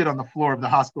have to sit on the floor of the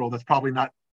hospital. That's probably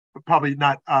not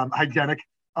hygienic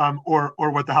or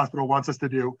what the hospital wants us to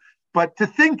do. But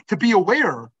to be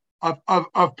aware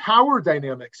of power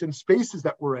dynamics and spaces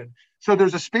that we're in. So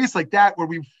there's a space like that where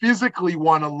we physically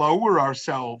want to lower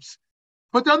ourselves.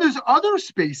 But then there's other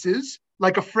spaces,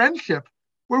 like a friendship,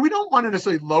 where we don't want to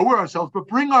necessarily lower ourselves, but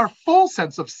bring our full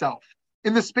sense of self.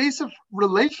 In the space of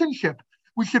relationship,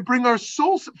 we should bring our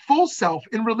soul's full self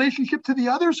in relationship to the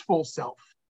other's full self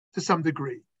to some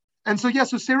degree. And so,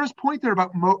 so Sarah's point there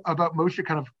about Moshe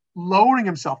kind of lowering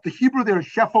himself, the Hebrew there is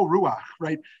shefo ruach,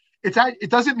 right? It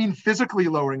doesn't mean physically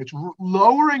lowering, it's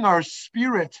lowering our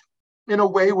spirit in a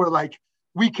way where like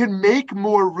we can make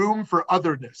more room for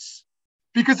otherness.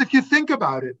 Because if you think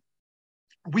about it,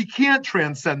 we can't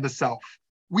transcend the self.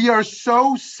 We are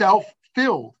so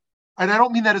self-filled. And I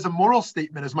don't mean that as a moral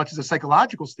statement as much as a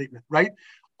psychological statement, right?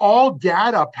 All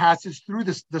data passes through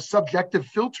the subjective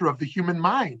filter of the human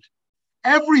mind.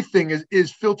 Everything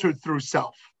is filtered through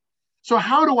self. So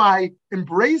how do I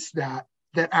embrace that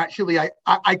actually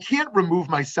I can't remove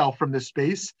myself from this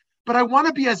space, but I want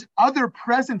to be as other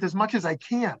present as much as I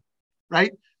can,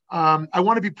 right? I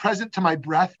want to be present to my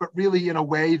breath, but really in a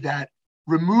way that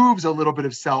removes a little bit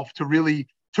of self to really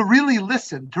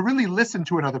listen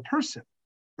to another person,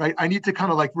 right? I need to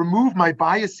kind of like remove my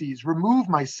biases, remove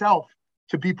myself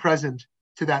to be present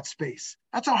to that space.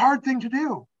 That's a hard thing to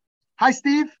do. Hi,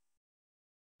 Steve.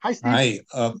 Hi, Steve.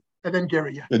 Hi. And then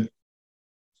Gary, yeah.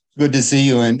 Good to see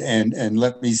you. And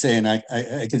let me say, and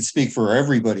I can speak for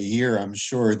everybody here, I'm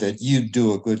sure that you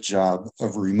do a good job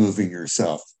of removing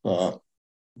yourself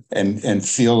and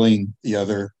feeling the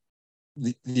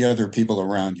other people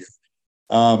around you.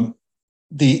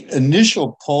 The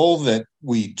initial poll that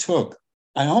we took,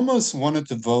 I almost wanted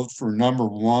to vote for number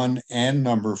 1 and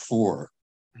number 4,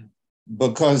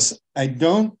 because I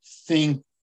don't think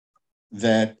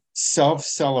that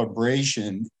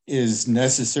self-celebration is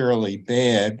necessarily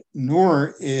bad,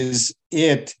 nor is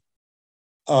it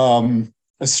a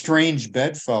strange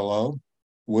bedfellow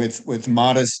with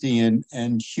modesty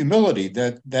and humility.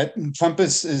 That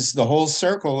encompasses the whole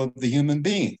circle of the human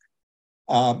being.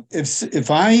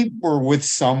 If I were with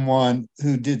someone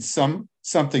who did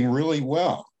something really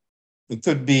well, it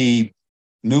could be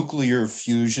nuclear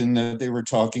fusion that they were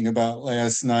talking about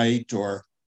last night, or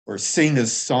sing a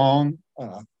song,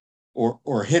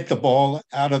 or hit the ball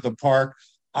out of the park,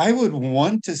 I would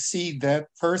want to see that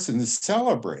person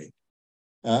celebrate.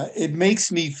 It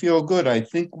makes me feel good. I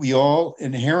think we all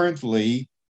inherently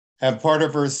have part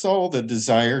of our soul the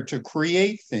desire to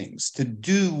create things, to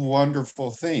do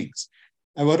wonderful things.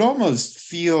 I would almost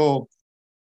feel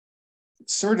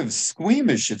sort of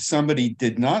squeamish if somebody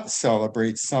did not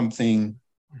celebrate something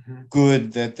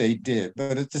good that they did.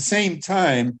 But at the same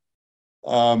time,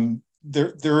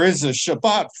 there is a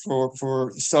Shabbat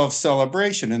for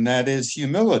self-celebration, and that is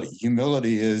humility.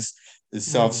 Humility is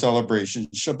self-celebration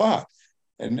Shabbat.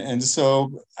 And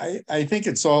so I think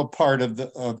it's all part of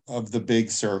the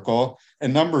big circle.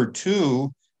 And number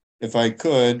two, if I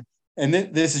could, and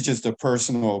this is just a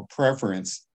personal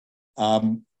preference,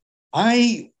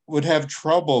 I would have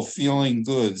trouble feeling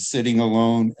good sitting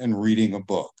alone and reading a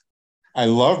book. I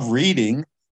love reading,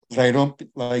 but I don't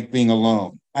like being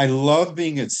alone. I love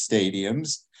being at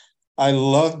stadiums. I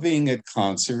love being at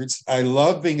concerts. I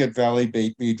love being at Valley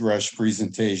Beit Midrash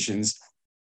presentations.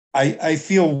 I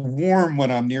feel warm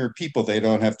when I'm near people. They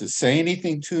don't have to say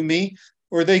anything to me,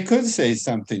 or they could say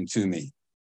something to me.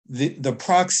 The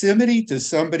proximity to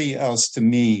somebody else, to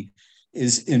me,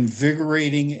 is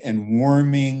invigorating and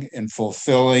warming and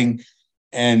fulfilling.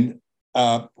 And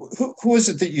who is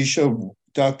it that you showed,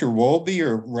 Dr. Wolbe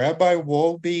or Rabbi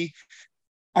Wolbe?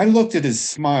 I looked at his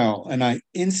smile and I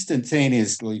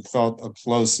instantaneously felt a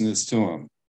closeness to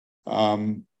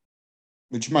him,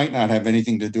 which might not have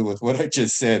anything to do with what I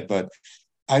just said, but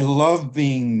I love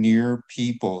being near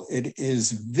people. It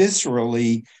is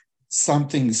viscerally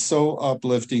something so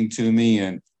uplifting to me,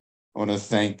 and I want to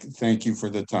thank you for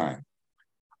the time.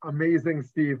 Amazing,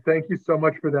 Steve. Thank you so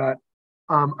much for that.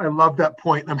 I love that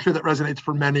point. I'm sure that resonates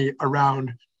for many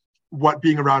around what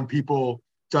being around people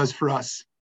does for us,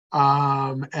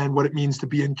 and what it means to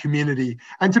be in community.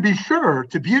 And to be sure,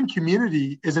 to be in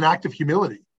community is an act of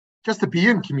humility, just to be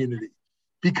in community.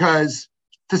 Because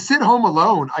to sit home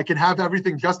alone, I can have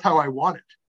everything just how I want it,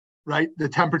 right? The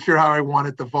temperature how I want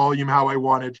it, the volume how I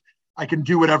want it. I can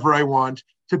do whatever I want.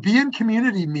 To be in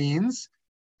community means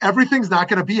everything's not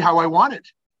going to be how I want it,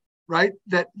 right?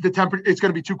 That the temperature, it's going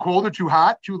to be too cold or too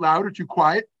hot, too loud or too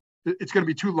quiet. It's going to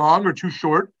be too long or too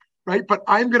short, right? But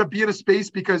I'm going to be in a space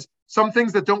because some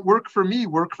things that don't work for me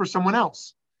work for someone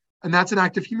else. And that's an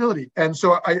act of humility. And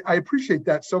so I appreciate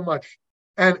that so much.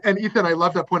 And Ethan, I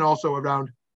love that point also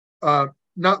around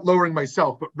not lowering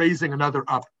myself, but raising another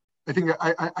up. I think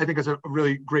it's a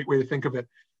really great way to think of it.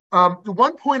 The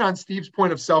one point on Steve's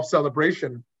point of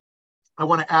self-celebration I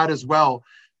want to add as well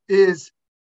is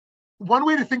one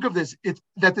way to think of this, it's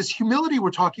that this humility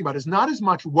we're talking about is not as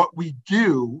much what we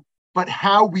do, but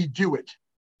how we do it.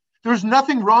 There's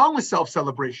nothing wrong with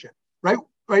self-celebration, right?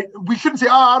 Right? We shouldn't say,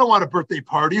 oh, I don't want a birthday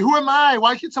party. Who am I?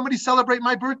 Why should somebody celebrate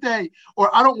my birthday?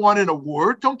 Or I don't want an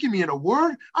award. Don't give me an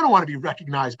award. I don't want to be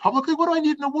recognized publicly. What do I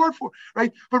need an award for?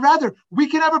 Right? But rather, we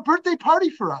can have a birthday party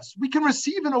for us. We can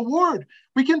receive an award.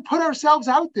 We can put ourselves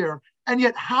out there. And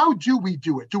yet, how do we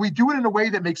do it? Do we do it in a way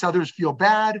that makes others feel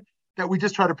bad, that we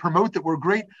just try to promote that we're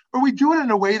great? Or we do it in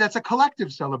a way that's a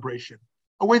collective celebration,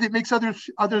 a way that makes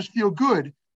others feel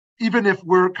good, even if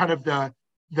we're kind of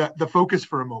the focus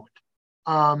for a moment.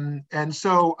 And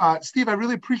so, Steve, I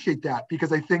really appreciate that,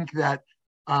 because I think that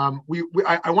I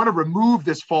want to remove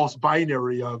this false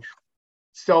binary of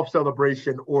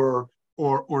self-celebration or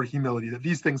humility, that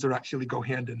these things are actually go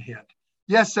hand in hand.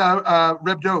 Yes,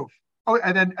 Reb Dove. Oh,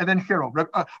 and then Cheryl. No,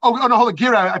 hold on,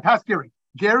 Gary. I passed Gary.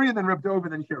 Gary, and then Reb Dove,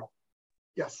 and then Cheryl.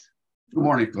 Yes. Good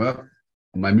morning.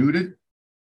 Am I muted?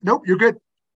 Nope, you're good.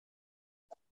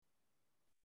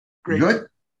 Great. You good?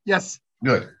 Yes.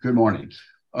 Good. Good morning.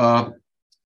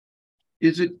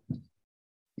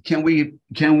 Can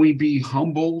we be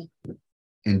humble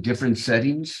in different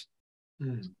settings?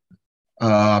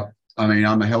 I mean,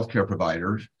 I'm a healthcare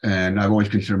provider, and I've always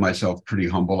considered myself pretty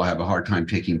humble. I have a hard time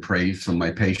taking praise from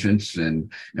my patients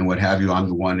and what have you. I'm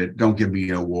the one that don't give me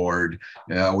an award.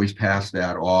 Always pass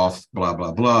that off. Blah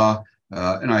blah blah.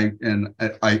 And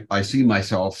I see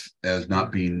myself as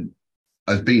being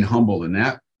humble in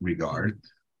that regard.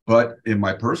 But in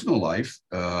my personal life,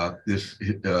 just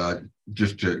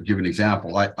to give an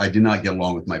example, I did not get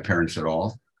along with my parents at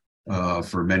all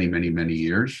for many, many, many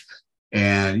years.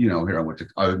 And, here I was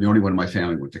the only one in my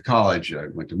family who went to college. I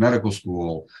went to medical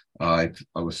school. I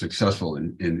was successful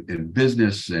in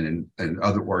business and in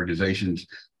other organizations.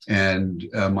 And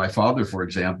my father, for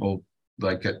example,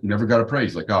 like never got a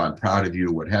praise, like, oh, I'm proud of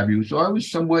you, what have you. So I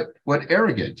was somewhat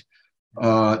arrogant.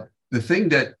 The thing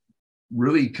that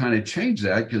really kind of changed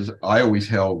that, because I always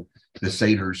held the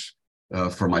Seders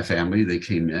for my family. They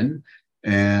came in,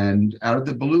 and out of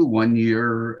the blue, one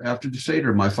year after the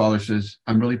Seder, my father says,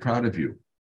 I'm really proud of you.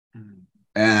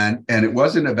 And it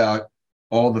wasn't about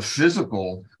all the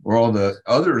physical or all the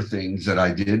other things that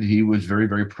I did. He was very,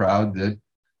 very proud that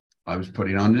I was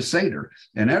putting on the Seder.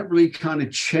 And that really kind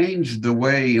of changed the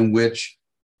way in which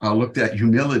I looked at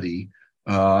humility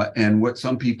and what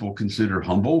some people consider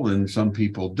humble and some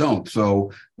people don't.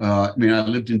 So, I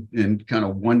lived in kind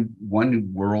of one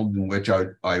world in which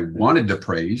I wanted to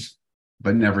praise,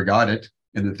 but never got it.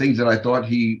 And the things that I thought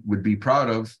he would be proud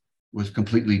of was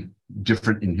completely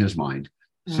different in his mind.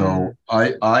 So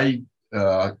I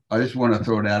just want to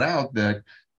throw that out that,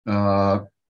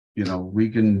 we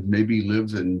can maybe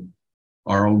live in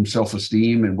our own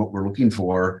self-esteem and what we're looking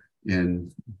for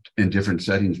in different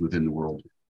settings within the world.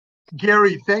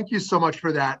 Gary, thank you so much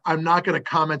for that. I'm not going to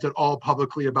comment at all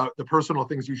publicly about the personal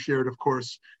things you shared, of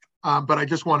course, but I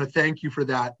just want to thank you for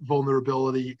that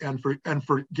vulnerability and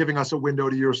for giving us a window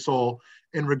to your soul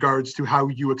in regards to how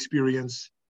you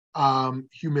experience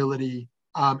humility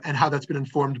and how that's been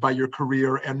informed by your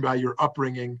career and by your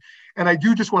upbringing. And I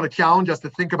do just want to challenge us to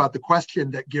think about the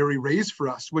question that Gary raised for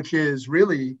us, which is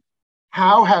really,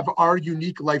 how have our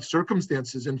unique life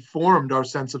circumstances informed our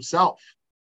sense of self?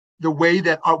 The way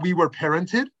that we were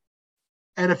parented.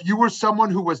 And if you were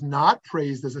someone who was not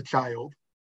praised as a child,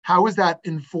 how has that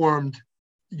informed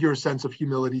your sense of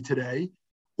humility today?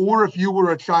 Or if you were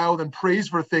a child and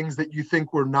praised for things that you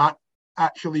think were not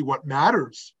actually what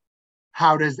matters,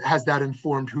 has that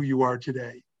informed who you are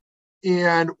today?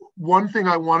 And one thing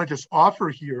I want to just offer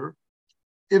here,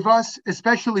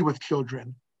 especially with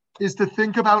children, is to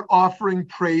think about offering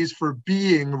praise for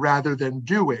being rather than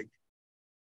doing,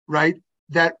 right?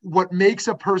 That what makes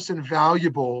a person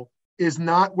valuable is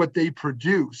not what they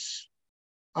produce.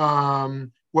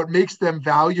 What makes them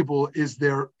valuable is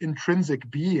their intrinsic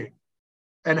being.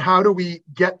 And how do we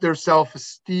get their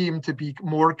self-esteem to be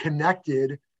more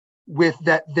connected with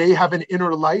that they have an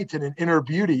inner light and an inner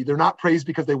beauty? They're not praised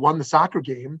because they won the soccer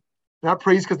game. They're not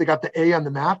praised because they got the A on the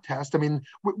math test. I mean,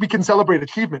 we can celebrate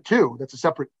achievement too. That's a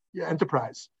separate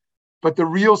enterprise. But the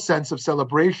real sense of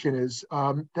celebration is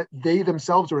that they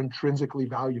themselves are intrinsically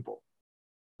valuable,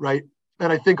 right?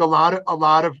 And I think a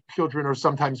lot of children are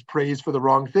sometimes praised for the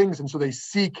wrong things, and so they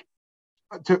seek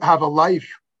to have a life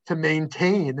to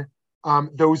maintain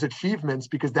those achievements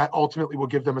because that ultimately will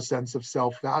give them a sense of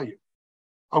self-value.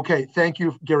 Okay, thank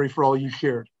you, Gary, for all you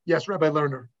shared. Yes, Rabbi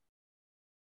Lerner.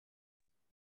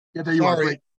 Yeah, there you are.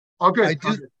 Great. Oh, good.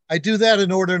 I do that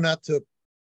in order not to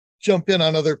jump in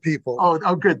on other people.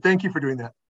 Oh, good. Thank you for doing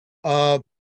that.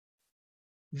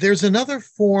 There's another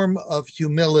form of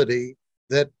humility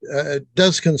that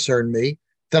does concern me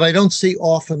that I don't see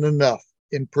often enough.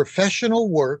 In professional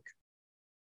work,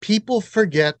 people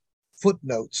forget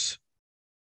footnotes.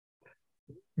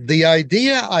 The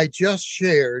idea I just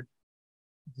shared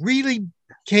really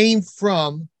came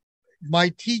from my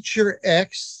teacher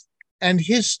X and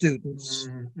his students.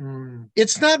 Mm-hmm.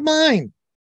 It's not mine.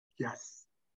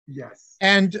 Yes.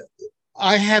 And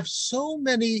I have so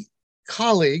many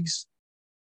colleagues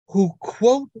who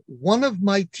quote one of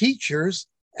my teachers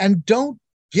and don't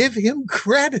give him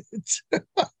credit.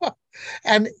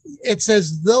 And it's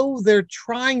as though they're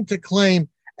trying to claim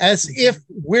as if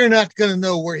we're not going to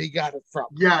know where he got it from.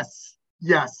 Yes.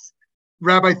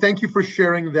 Rabbi, thank you for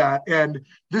sharing that. And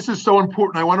this is so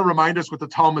important. I want to remind us what the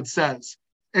Talmud says.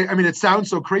 I mean, it sounds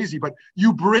so crazy, but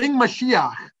you bring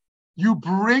Mashiach, you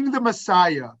bring the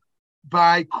Messiah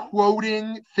by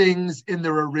quoting things in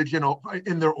their origin.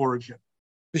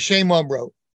 B'Shem Omro.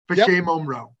 B'Shem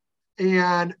Omro.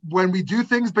 And when we do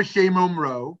things B'Shem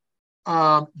Omro,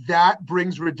 that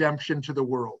brings redemption to the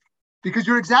world. Because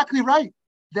you're exactly right,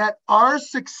 that our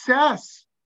success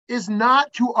is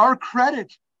not to our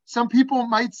credit. Some people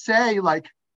might say like,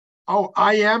 oh,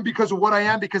 I am because of what I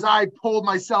am, because I pulled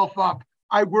myself up.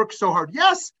 I worked so hard.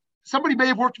 Yes, somebody may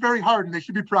have worked very hard and they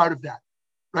should be proud of that,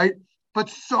 right? But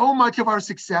so much of our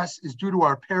success is due to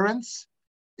our parents,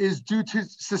 is due to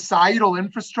societal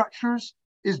infrastructures,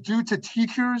 is due to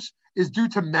teachers, is due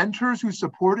to mentors who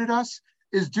supported us,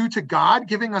 is due to God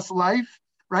giving us life,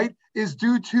 right? Is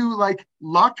due to like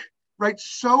luck, right?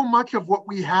 So much of what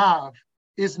we have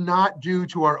is not due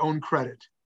to our own credit.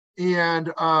 And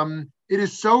it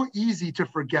is so easy to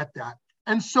forget that.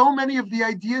 And so many of the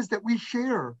ideas that we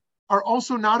share are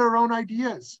also not our own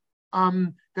ideas.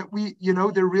 That we,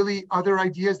 they're really other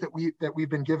ideas that we've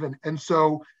been given. And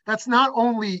so that's not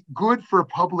only good for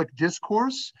public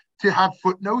discourse to have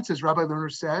footnotes, as Rabbi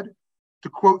Lerner said, to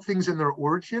quote things in their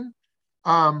origin,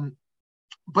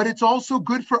 but it's also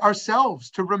good for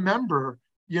ourselves to remember,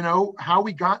 how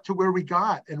we got to where we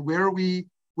got and where we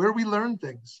learned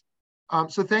things.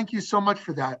 So thank you so much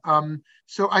for that.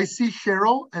 So I see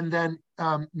Cheryl, and then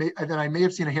I may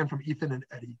have seen a hand from Ethan and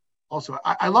Eddie. Also,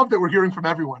 I love that we're hearing from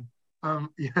everyone.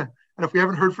 Yeah. And if we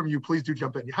haven't heard from you, please do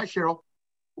jump in. Hi, Cheryl.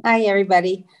 Hi,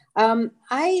 everybody.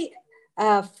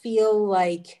 I feel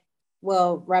like,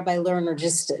 well, Rabbi Lerner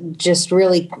just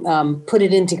really put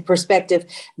it into perspective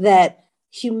that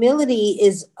humility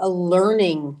is a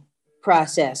learning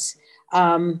process.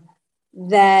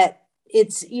 That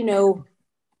it's,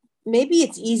 maybe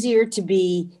it's easier to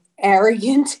be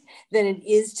arrogant than it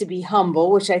is to be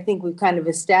humble, which I think we've kind of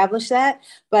established that.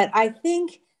 But I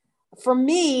think for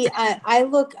me, I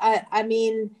look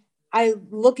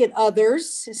at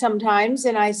others sometimes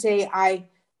and I say, I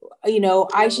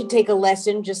should take a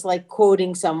lesson, just like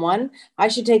quoting someone. I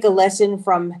should take a lesson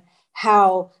from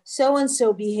how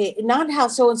so-and-so behaved, not how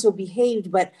so-and-so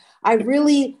behaved, but I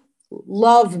really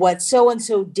love what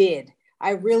so-and-so did.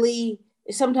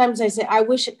 Sometimes I say, I'll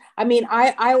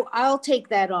take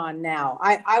that on now.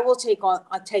 I'll take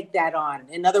that on.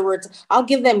 In other words, I'll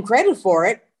give them credit for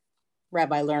it,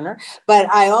 Rabbi Lerner, but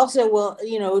I also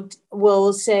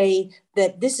will say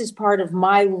that this is part of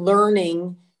my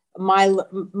learning,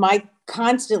 my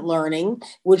constant learning,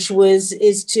 which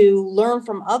is to learn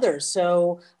from others.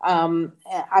 So,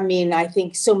 I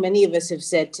think so many of us have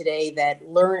said today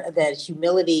that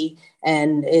humility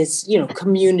and is,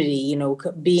 community,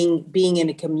 being in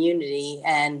a community.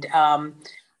 And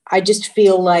I just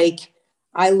feel like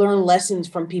I learn lessons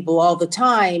from people all the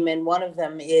time. And one of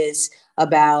them is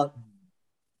about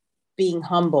being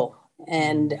humble.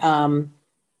 And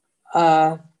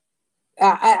I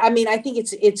think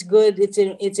it's good.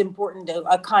 It's important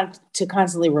to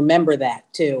constantly remember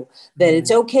that too, that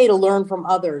it's okay to learn from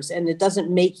others, and it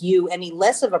doesn't make you any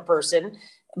less of a person,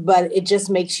 but it just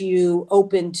makes you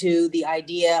open to the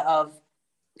idea of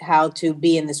how to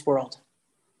be in this world.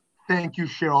 Thank you,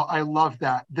 Cheryl. I love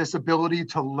that. This ability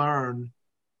to learn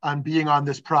and being on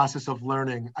this process of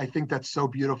learning. I think that's so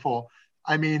beautiful.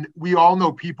 I mean, we all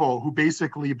know people who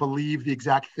basically believe the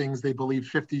exact things they believed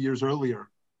 50 years earlier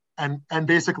and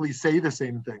basically say the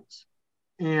same things.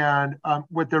 And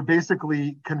what they're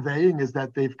basically conveying is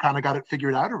that they've kind of got it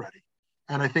figured out already.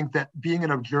 And I think that being in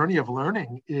a journey of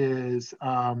learning is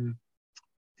a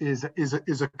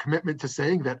commitment to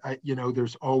saying that,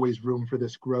 there's always room for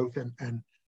this growth and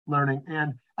learning.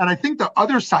 And I think the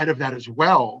other side of that as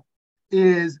well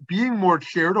is being more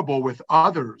charitable with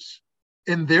others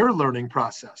in their learning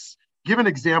process. Give an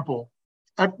example.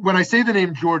 When I say the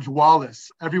name George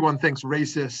Wallace, everyone thinks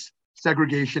racist,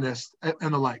 segregationist,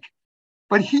 and the like.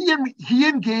 But he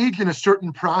engaged in a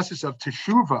certain process of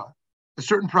teshuvah, a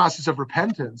certain process of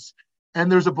repentance.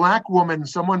 And there's a Black woman,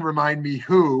 someone remind me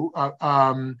who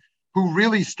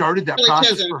really started that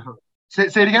process for her. Say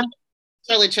it again?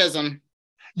 Shirley Chisholm.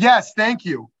 Yes, thank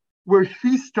you. Where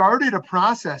she started a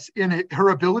process in her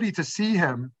ability to see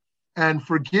him and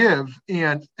forgive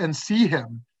and see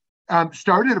him,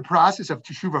 started a process of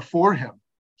teshuvah for him.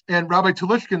 And Rabbi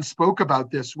Talishkin spoke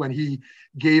about this when he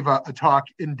gave a talk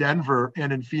in Denver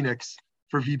and in Phoenix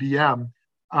for VBM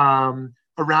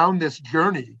around this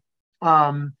journey.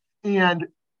 And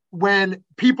when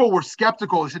people were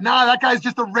skeptical, they said, "Nah, that guy's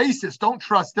just a racist. Don't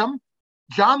trust him."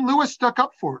 John Lewis stuck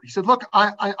up for it. He said, "Look,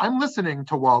 I'm listening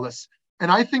to Wallace,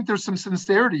 and I think there's some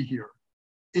sincerity here.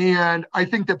 And I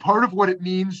think that part of what it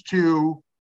means to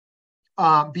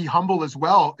be humble as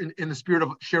well, in the spirit of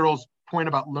Cheryl's point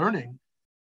about learning,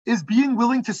 is being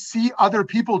willing to see other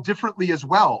people differently as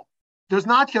well. There's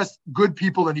not just good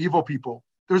people and evil people.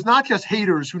 There's not just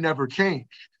haters who never change.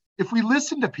 If we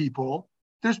listen to people,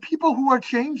 there's people who are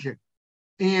changing.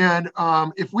 And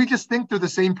if we just think they're the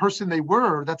same person they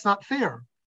were, that's not fair.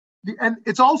 And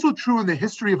it's also true in the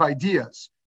history of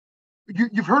ideas.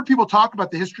 You've heard people talk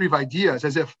about the history of ideas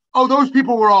as if, oh, those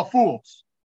people were all fools.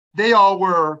 They all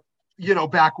were,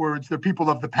 backwards. They're people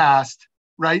of the past,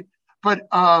 right? But,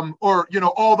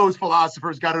 all those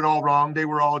philosophers got it all wrong. They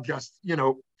were all just,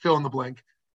 fill in the blank,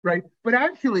 right? But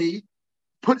actually,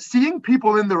 seeing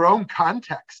people in their own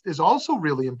context is also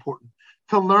really important,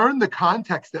 to learn the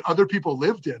context that other people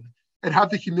lived in and have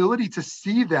the humility to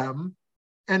see them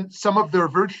and some of their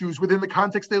virtues within the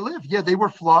context they live. Yeah, they were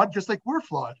flawed just like we're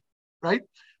flawed, right?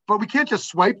 but we can't just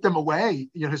swipe them away,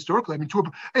 historically. I mean,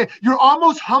 you're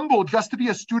almost humble just to be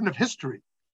a student of history,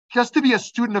 just to be a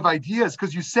student of ideas,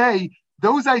 because you say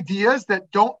those ideas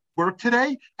that don't work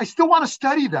today, I still want to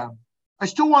study them. I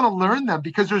still want to learn them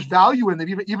because there's value in them,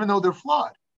 even though they're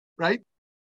flawed, right?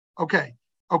 Okay,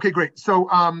 great. So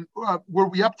were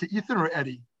we up to Ethan or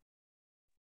Eddie?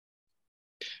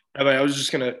 Rabbi, I was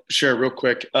just going to share real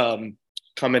quick,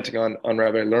 commenting on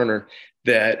Rabbi Lerner,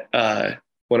 that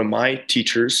one of my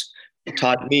teachers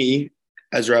taught me,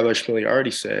 as Rabbi Shmuley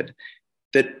already said,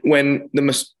 that when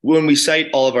we cite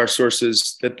all of our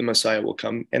sources, that the Messiah will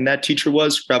come. And that teacher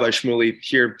was Rabbi Shmuley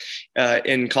here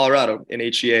in Colorado in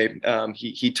HEA.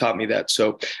 He taught me that.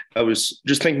 So I was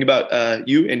just thinking about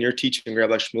you and your teaching,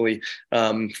 Rabbi Shmuley,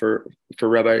 for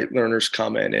Rabbi Lerner's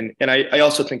comment. And I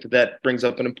also think that brings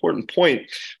up an important point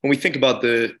when we think about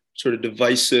the sort of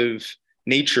divisive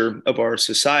nature of our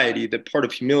society, that part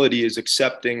of humility is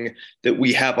accepting that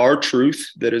we have our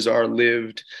truth, that is our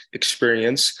lived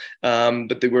experience,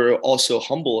 but that we're also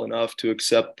humble enough to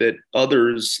accept that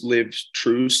others' lived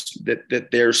truths,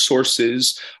 that their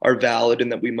sources are valid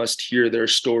and that we must hear their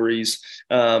stories.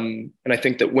 And I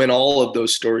think that when all of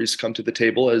those stories come to the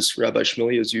table, as Rabbi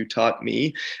Shmuley, as you taught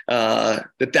me,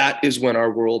 that is when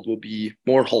our world will be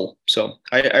more whole. So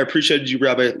I appreciated you,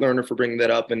 Rabbi Lerner, for bringing that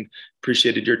up, and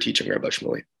appreciated your teaching, Rabbi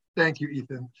Shmuley. Thank you,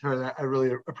 Ethan, for that. I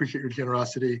really appreciate your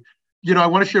generosity. I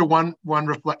want to share one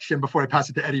reflection before I pass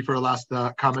it to Eddie for a last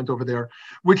comment over there,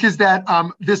 which is that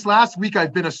this last week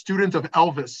I've been a student of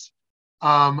Elvis.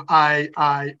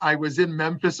 I was in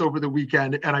Memphis over the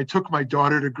weekend, and I took my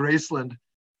daughter to Graceland,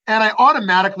 and I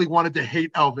automatically wanted to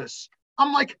hate Elvis.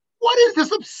 I'm like, what is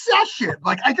this obsession?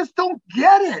 Like, I just don't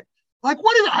get it. Like,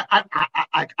 what is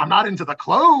I'm not into the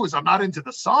clothes. I'm not into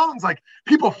the songs. Like,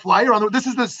 people fly around. This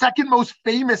is the second most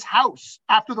famous house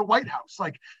after the White House.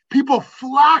 Like, people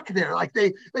flock there. Like,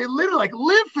 they literally like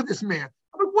live for this man.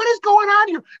 I'm like, what is going on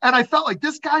here? And I felt like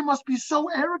this guy must be so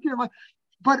arrogant. I'm like,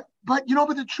 but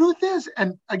the truth is,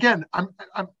 and again,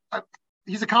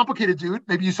 he's a complicated dude.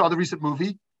 Maybe you saw the recent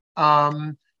movie,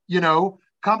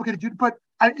 complicated dude. But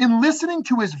in listening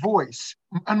to his voice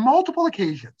on multiple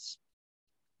occasions,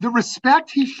 the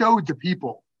respect he showed to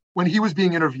people when he was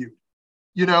being interviewed,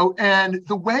 and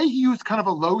the way he used kind of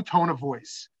a low tone of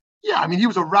voice. Yeah, I mean, he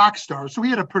was a rock star, so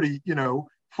he had a pretty,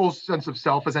 full sense of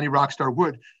self, as any rock star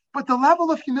would. But the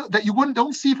level of humility that you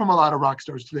don't see from a lot of rock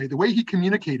stars today, the way he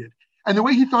communicated, and the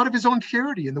way he thought of his own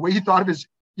charity, and the way he thought of his,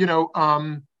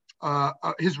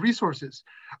 his resources.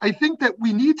 I think that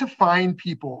we need to find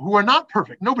people who are not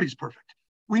perfect. Nobody's perfect.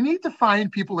 We need to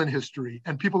find people in history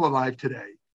and people alive today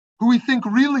who we think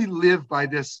really live by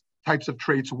this types of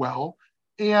traits well,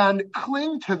 and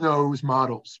cling to those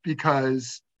models,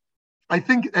 because I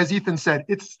think, as Ethan said,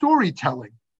 it's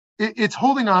storytelling. It's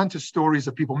holding on to stories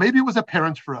of people. Maybe it was a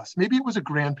parent for us. Maybe it was a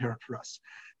grandparent for us.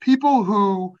 People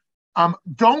who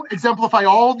don't exemplify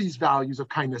all these values of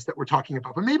kindness that we're talking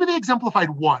about, but maybe they exemplified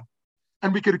one,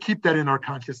 and we could keep that in our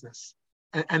consciousness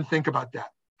and think about that.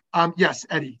 Yes,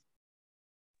 Eddie.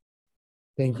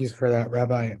 Thank you for that,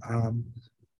 Rabbi.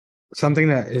 Something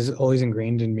that is always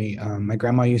ingrained in me, my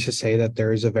grandma used to say that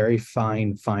there is a very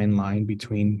fine line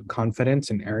between confidence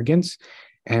and arrogance.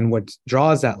 And what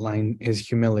draws that line is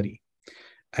humility.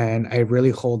 And I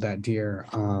really hold that dear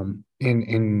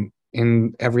in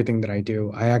everything that I do.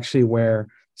 I actually wear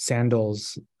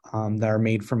sandals that are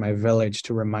made for my village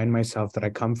to remind myself that I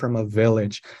come from a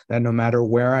village, that no matter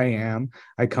where I am,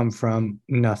 I come from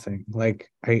nothing. Like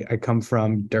I come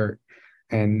from dirt.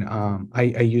 And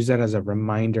I use that as a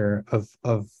reminder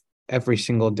of every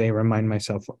single day, remind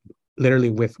myself literally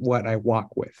with what I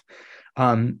walk with.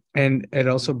 And it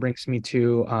also brings me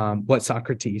to what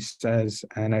Socrates says.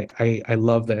 And I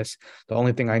love this. The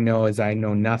only thing I know is I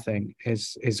know nothing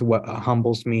is what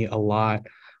humbles me a lot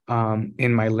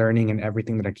in my learning and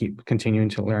everything that I keep continuing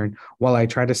to learn. While I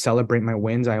try to celebrate my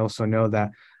wins, I also know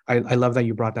that I love that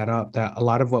you brought that up, that a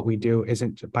lot of what we do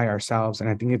isn't by ourselves. And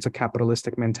I think it's a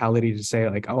capitalistic mentality to say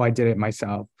like, oh, I did it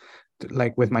myself,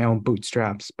 like with my own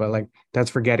bootstraps. But like, that's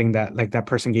forgetting that like that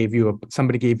person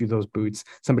somebody gave you those boots.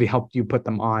 Somebody helped you put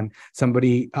them on.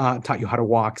 Somebody taught you how to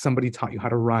walk. Somebody taught you how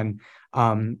to run.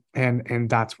 And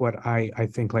that's what I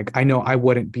think, like, I know I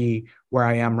wouldn't be where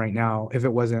I am right now if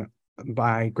it wasn't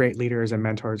by great leaders and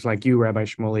mentors like you, Rabbi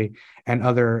Shmuley, and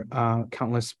other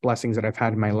countless blessings that I've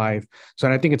had in my life. So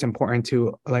and I think it's important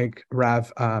to, like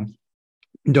Rav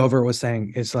Dover was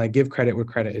saying, it's like give credit where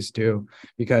credit is due,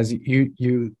 because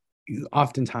you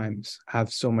oftentimes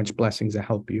have so much blessings that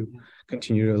help you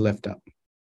continue to lift up.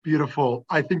 Beautiful.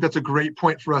 I think that's a great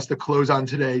point for us to close on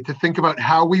today, to think about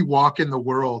how we walk in the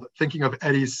world, thinking of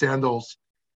Eddie's sandals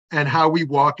and how we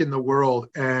walk in the world,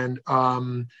 and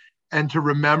to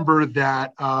remember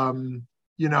that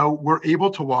we're able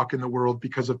to walk in the world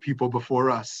because of people before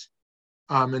us,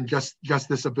 and just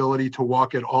this ability to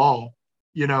walk at all.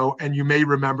 And you may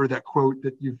remember that quote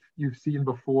that you've seen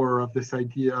before, of this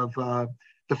idea of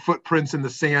the footprints in the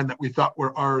sand that we thought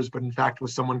were ours, but in fact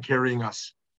was someone carrying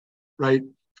us, right?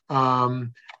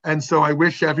 And so I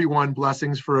wish everyone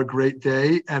blessings for a great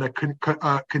day and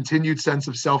a continued sense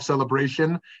of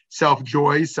self-celebration,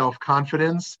 self-joy,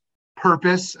 self-confidence,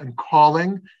 purpose and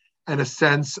calling, and a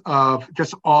sense of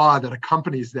just awe that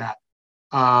accompanies that,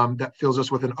 that fills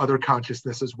us with an other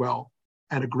consciousness as well,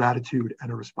 and a gratitude and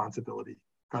a responsibility.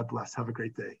 God bless. Have a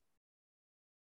great day.